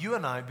says, now you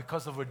and I,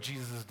 because of what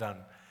Jesus has done,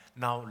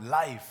 now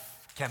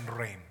life can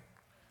reign.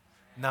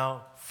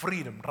 Now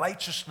freedom,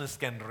 righteousness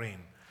can reign.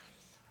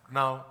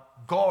 Now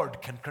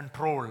God can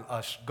control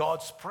us.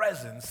 God's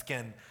presence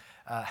can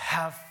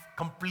have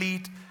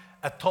complete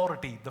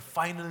authority, the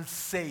final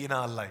say in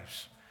our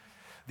lives.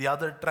 The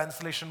other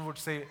translation would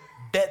say,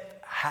 death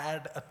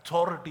had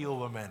authority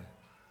over men.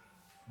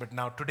 But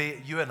now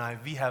today, you and I,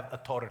 we have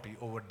authority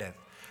over death.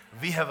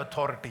 We have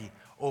authority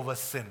over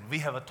sin. We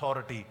have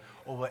authority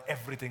over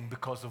everything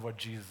because of what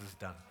Jesus has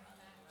done.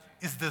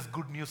 Is this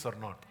good news or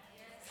not?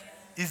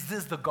 Is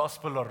this the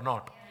gospel or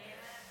not?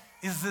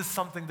 Is this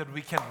something that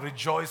we can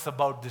rejoice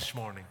about this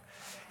morning?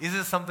 Is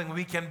this something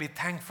we can be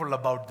thankful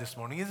about this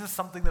morning? Is this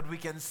something that we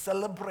can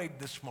celebrate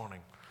this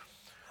morning?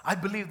 I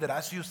believe that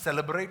as you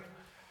celebrate,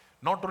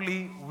 not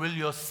only will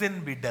your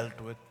sin be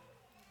dealt with,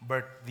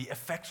 but the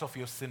effects of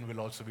your sin will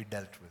also be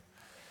dealt with.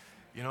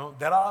 You know,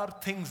 there are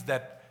things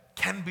that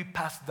can be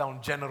passed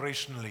down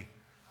generationally.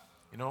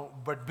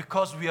 But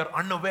because we are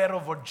unaware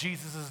of what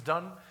Jesus has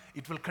done,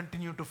 it will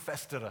continue to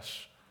fester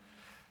us.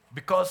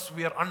 Because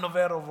we are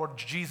unaware of what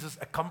Jesus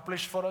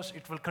accomplished for us,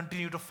 it will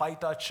continue to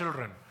fight our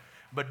children.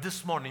 But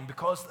this morning,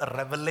 because a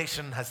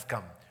revelation has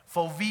come,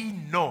 for we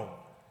know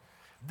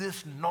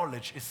this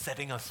knowledge is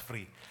setting us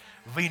free.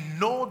 We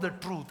know the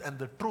truth, and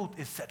the truth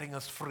is setting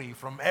us free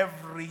from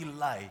every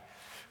lie,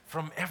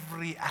 from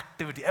every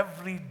activity,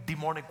 every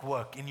demonic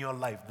work in your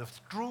life. The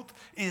truth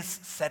is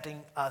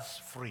setting us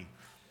free.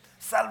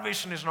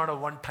 Salvation is not a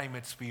one-time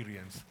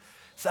experience.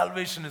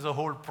 Salvation is a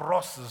whole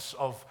process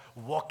of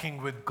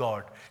walking with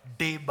God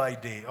day by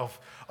day, of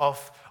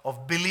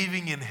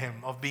believing in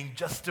Him, of being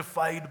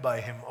justified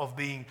by Him, of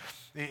being,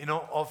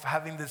 of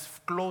having this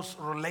close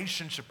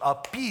relationship,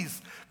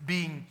 peace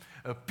being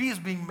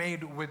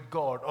made with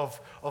God, of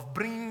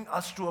bringing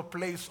us to a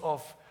place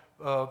of,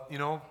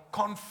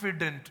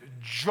 confident,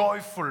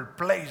 joyful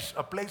place,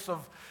 a place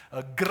of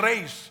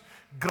grace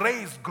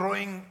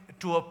growing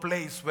to a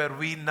place where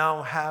we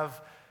now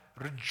have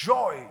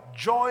joy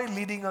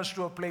leading us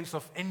to a place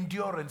of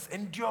endurance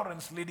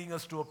leading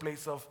us to a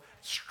place of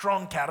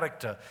strong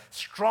character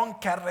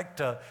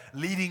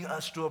leading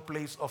us to a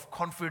place of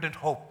confident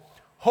hope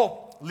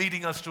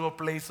leading us to a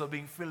place of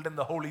being filled in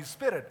the Holy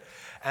Spirit,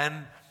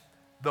 and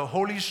the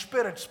Holy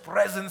Spirit's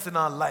presence in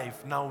our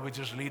life now, which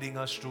is leading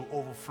us to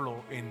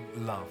overflow in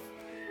love.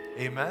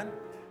 Amen.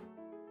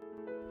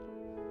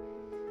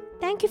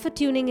 Thank you for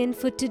tuning in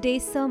for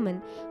today's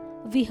sermon.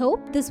 We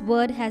hope this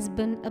word has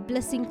been a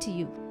blessing to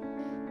you.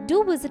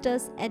 Do visit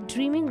us at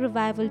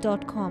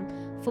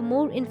dreamingrevival.com for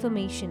more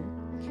information.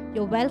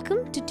 You're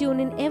welcome to tune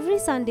in every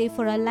Sunday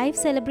for our live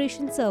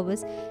celebration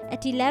service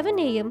at 11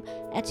 a.m.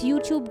 at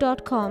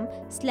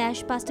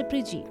youtube.com/Pastor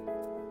Priji.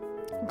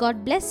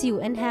 God bless you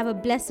and have a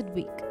blessed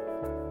week.